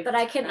 but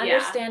I can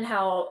understand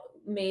how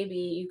maybe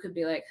you could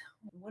be like,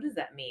 what does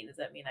that mean? Does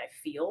that mean I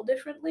feel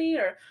differently?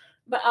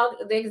 But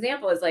the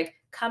example is like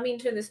coming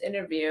to this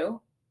interview,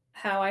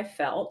 how I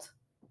felt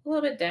a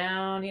little bit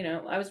down.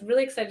 I was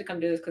really excited to come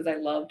do this because I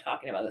love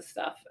talking about this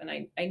stuff, and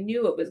I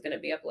knew it was going to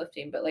be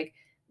uplifting. But like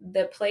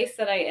the place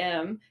that I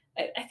am,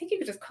 I think you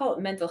could just call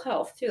it mental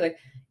health too. Like,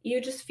 you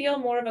just feel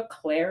more of a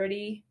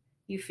clarity.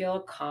 You feel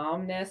a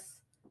calmness.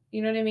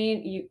 You know what I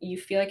mean? You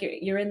feel like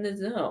you're in the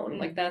zone.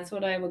 Like that's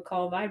what I would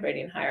call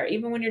vibrating higher.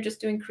 Even when you're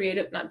just doing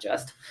creative, not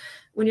just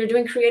when you're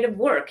doing creative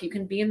work, you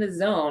can be in the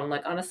zone.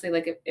 Like honestly,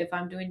 like if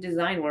I'm doing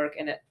design work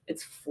and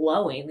it's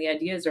flowing, the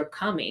ideas are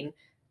coming.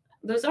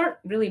 Those aren't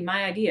really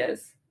my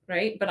ideas,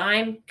 right? But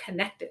I'm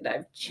connected.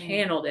 I've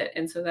channeled it.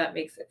 And so that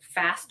makes it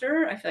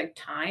faster. I feel like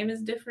time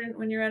is different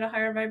when you're at a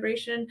higher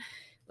vibration.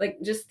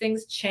 Like just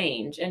things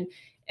change. And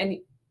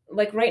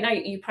like right now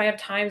you probably have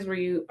times where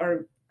you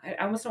are, I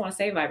almost don't want to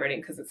say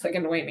vibrating because it's like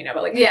annoying me now,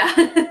 but like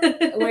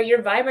where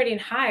you're vibrating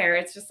higher,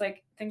 it's just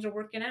like things are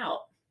working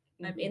out.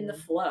 I'm in the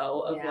flow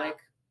of like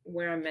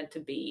where I'm meant to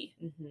be,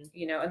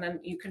 you know, and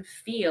then you can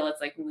feel it's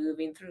like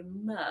moving through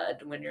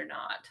mud when you're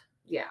not.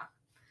 Yeah.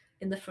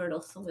 In the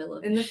fertile soil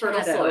of in the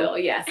fertile soil,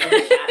 yes, of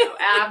a shadow.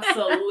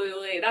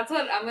 Absolutely. That's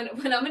what I'm gonna,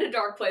 when I'm in a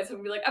dark place, I'm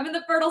gonna be like, I'm in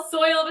the fertile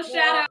soil of a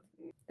shadow.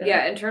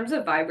 Yeah, in terms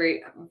of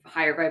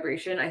higher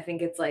vibration, I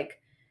think it's like,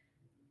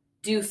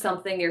 do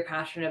something you're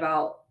passionate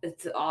about.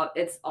 It's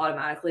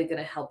automatically going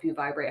to help you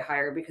vibrate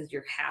higher because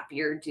you're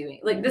happier doing,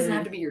 like, it doesn't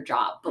have to be your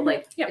job, but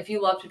like, if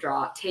you love to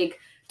draw, take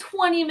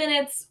 20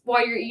 minutes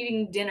while you're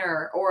eating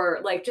dinner, or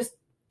like just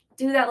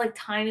do that like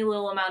tiny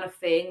little amount of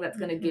thing that's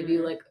going to give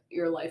you like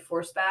your life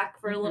force back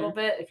for a little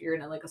bit if you're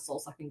in like a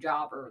soul-sucking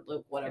job or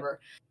like whatever.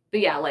 But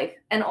yeah, like,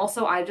 and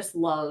also I just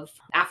love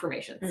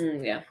affirmations.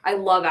 I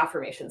love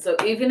affirmations. So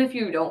even if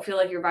you don't feel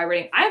like you're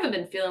vibrating, I haven't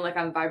been feeling like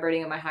I'm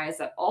vibrating at my highest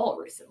at all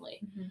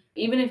recently.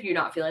 Even if you're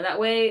not feeling that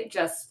way,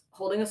 just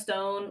holding a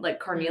stone, like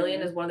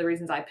carnelian is one of the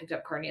reasons I picked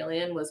up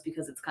carnelian, was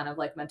because it's kind of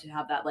like meant to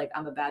have that like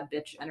I'm a bad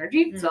bitch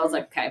energy. So I was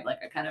like, okay, like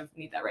I kind of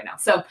need that right now.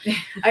 So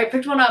I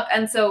picked one up,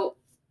 and so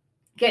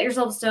get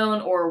yourself a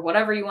stone or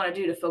whatever you want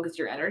to do to focus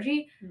your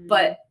energy,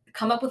 but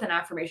come up with an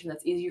affirmation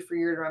that's easier for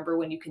you to remember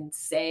when you can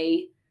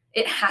say.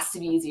 It has to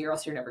be easy or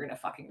else you're never going to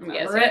fucking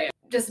remember it.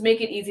 Just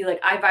make it easy. Like,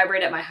 I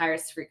vibrate at my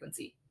highest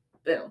frequency.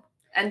 Boom.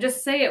 And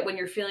just say it when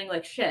you're feeling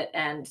like shit,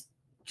 and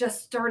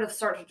just start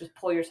to just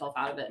pull yourself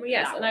out of it.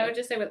 Yes. And I would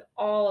just say with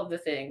all of the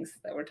things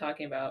that we're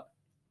talking about,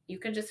 you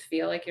can just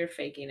feel like you're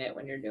faking it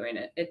when you're doing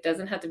it. It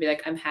doesn't have to be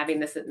like, I'm having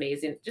this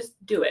amazing, just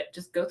do it.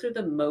 Just go through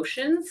the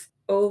motions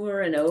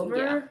over and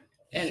over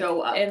and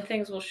show up, and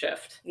things will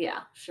shift.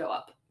 Yeah. Show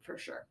up for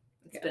sure.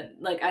 It's been,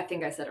 like, I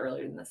think I said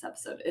earlier in this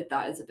episode,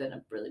 that has been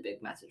a really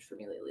big message for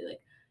me lately.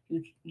 Like,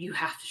 you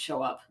have to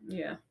show up.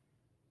 Yeah.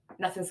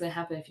 Nothing's going to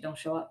happen if you don't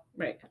show up.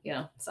 Right. You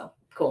know, so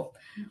cool.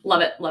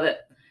 Love it. Love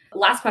it.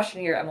 Last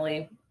question here,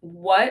 Emily.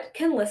 What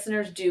can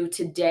listeners do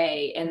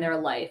today in their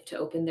life to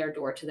open their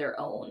door to their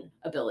own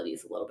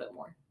abilities a little bit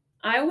more?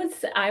 I would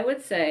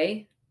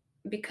say,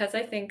 because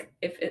I think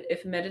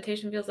if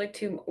meditation feels like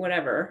too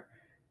whatever,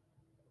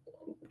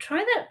 try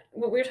that,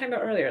 what we were talking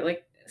about earlier,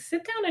 like,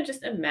 sit down and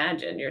just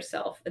imagine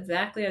yourself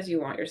exactly as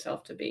you want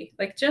yourself to be.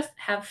 Like, just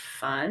have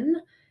fun.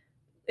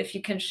 If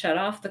you can shut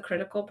off the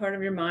critical part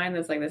of your mind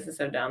that's like, this is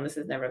so dumb, this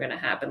is never going to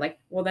happen. Like,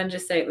 well, then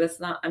just say,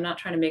 I'm not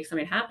trying to make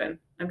something happen.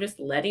 I'm just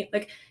letting,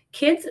 like,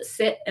 kids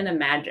sit and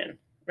imagine,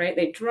 right?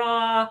 They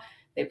draw,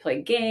 they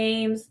play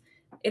games.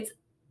 It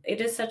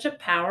is such a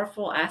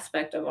powerful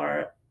aspect of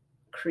our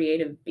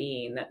creative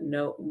being that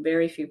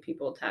very few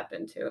people tap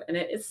into, and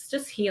it's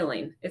just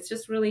healing. It's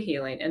just really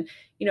healing. And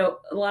you know,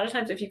 a lot of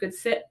times if you could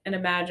sit and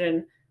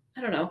imagine,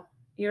 I don't know,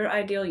 your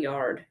ideal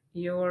yard,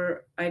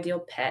 your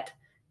ideal pet,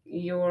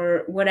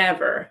 your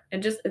whatever,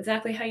 and just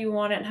exactly how you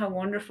want it and how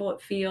wonderful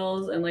it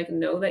feels, and like,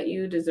 know that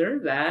you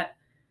deserve that.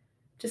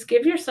 Just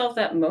give yourself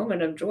that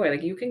moment of joy.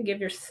 Like, you can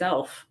give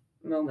yourself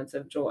moments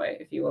of joy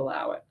if you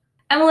allow it.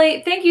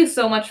 Emily, thank you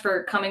so much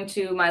for coming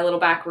to my little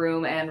back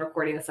room and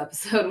recording this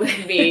episode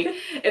with me.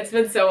 It's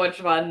been so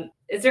much fun.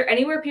 Is there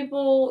anywhere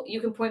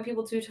you can point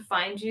people to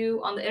find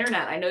you on the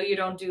internet? I know you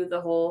don't do the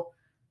whole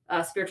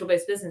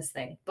spiritual-based business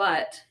thing,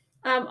 but...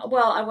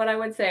 Well, what I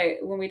would say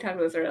when we talk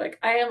about this earlier, like,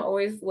 I am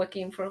always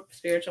looking for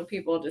spiritual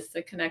people just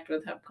to connect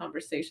with, have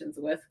conversations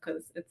with,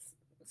 because it's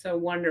so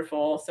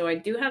wonderful. So I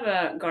do have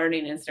a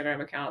gardening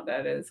Instagram account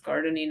that is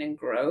Gardening and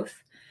Growth.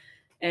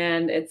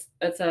 And it's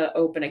an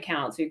open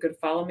account, so you could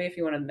follow me if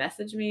you want to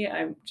message me.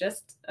 I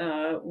just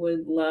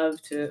would love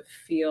to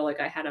feel like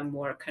I had a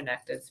more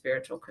connected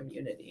spiritual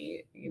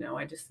community. You know,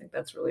 I just think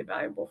that's really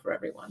valuable for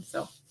everyone.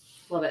 So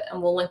love it.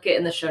 And we'll link it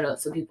in the show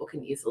notes so people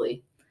can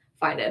easily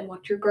find it and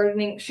watch your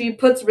gardening. She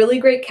puts really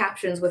great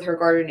captions with her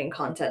gardening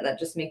content that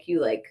just make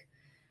you like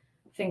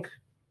think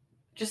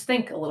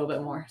a little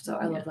bit more. So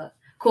I love that.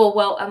 Cool.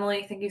 Well,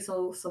 Emily, thank you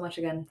so much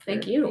again for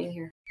being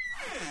here.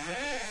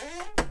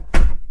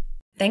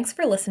 Thanks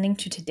for listening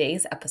to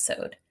today's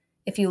episode.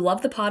 If you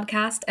love the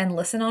podcast and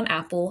listen on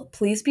Apple,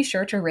 please be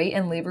sure to rate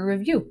and leave a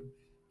review.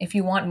 If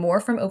you want more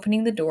from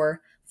Opening the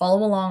Door,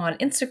 follow along on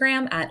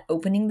Instagram at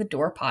Opening the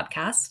Door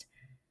Podcast.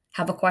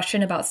 Have a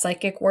question about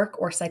psychic work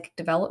or psychic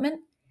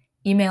development?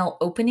 Email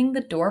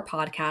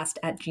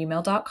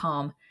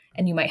openingthedoorpodcast@gmail.com,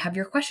 and you might have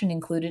your question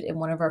included in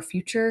one of our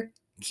future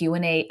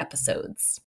Q&A episodes.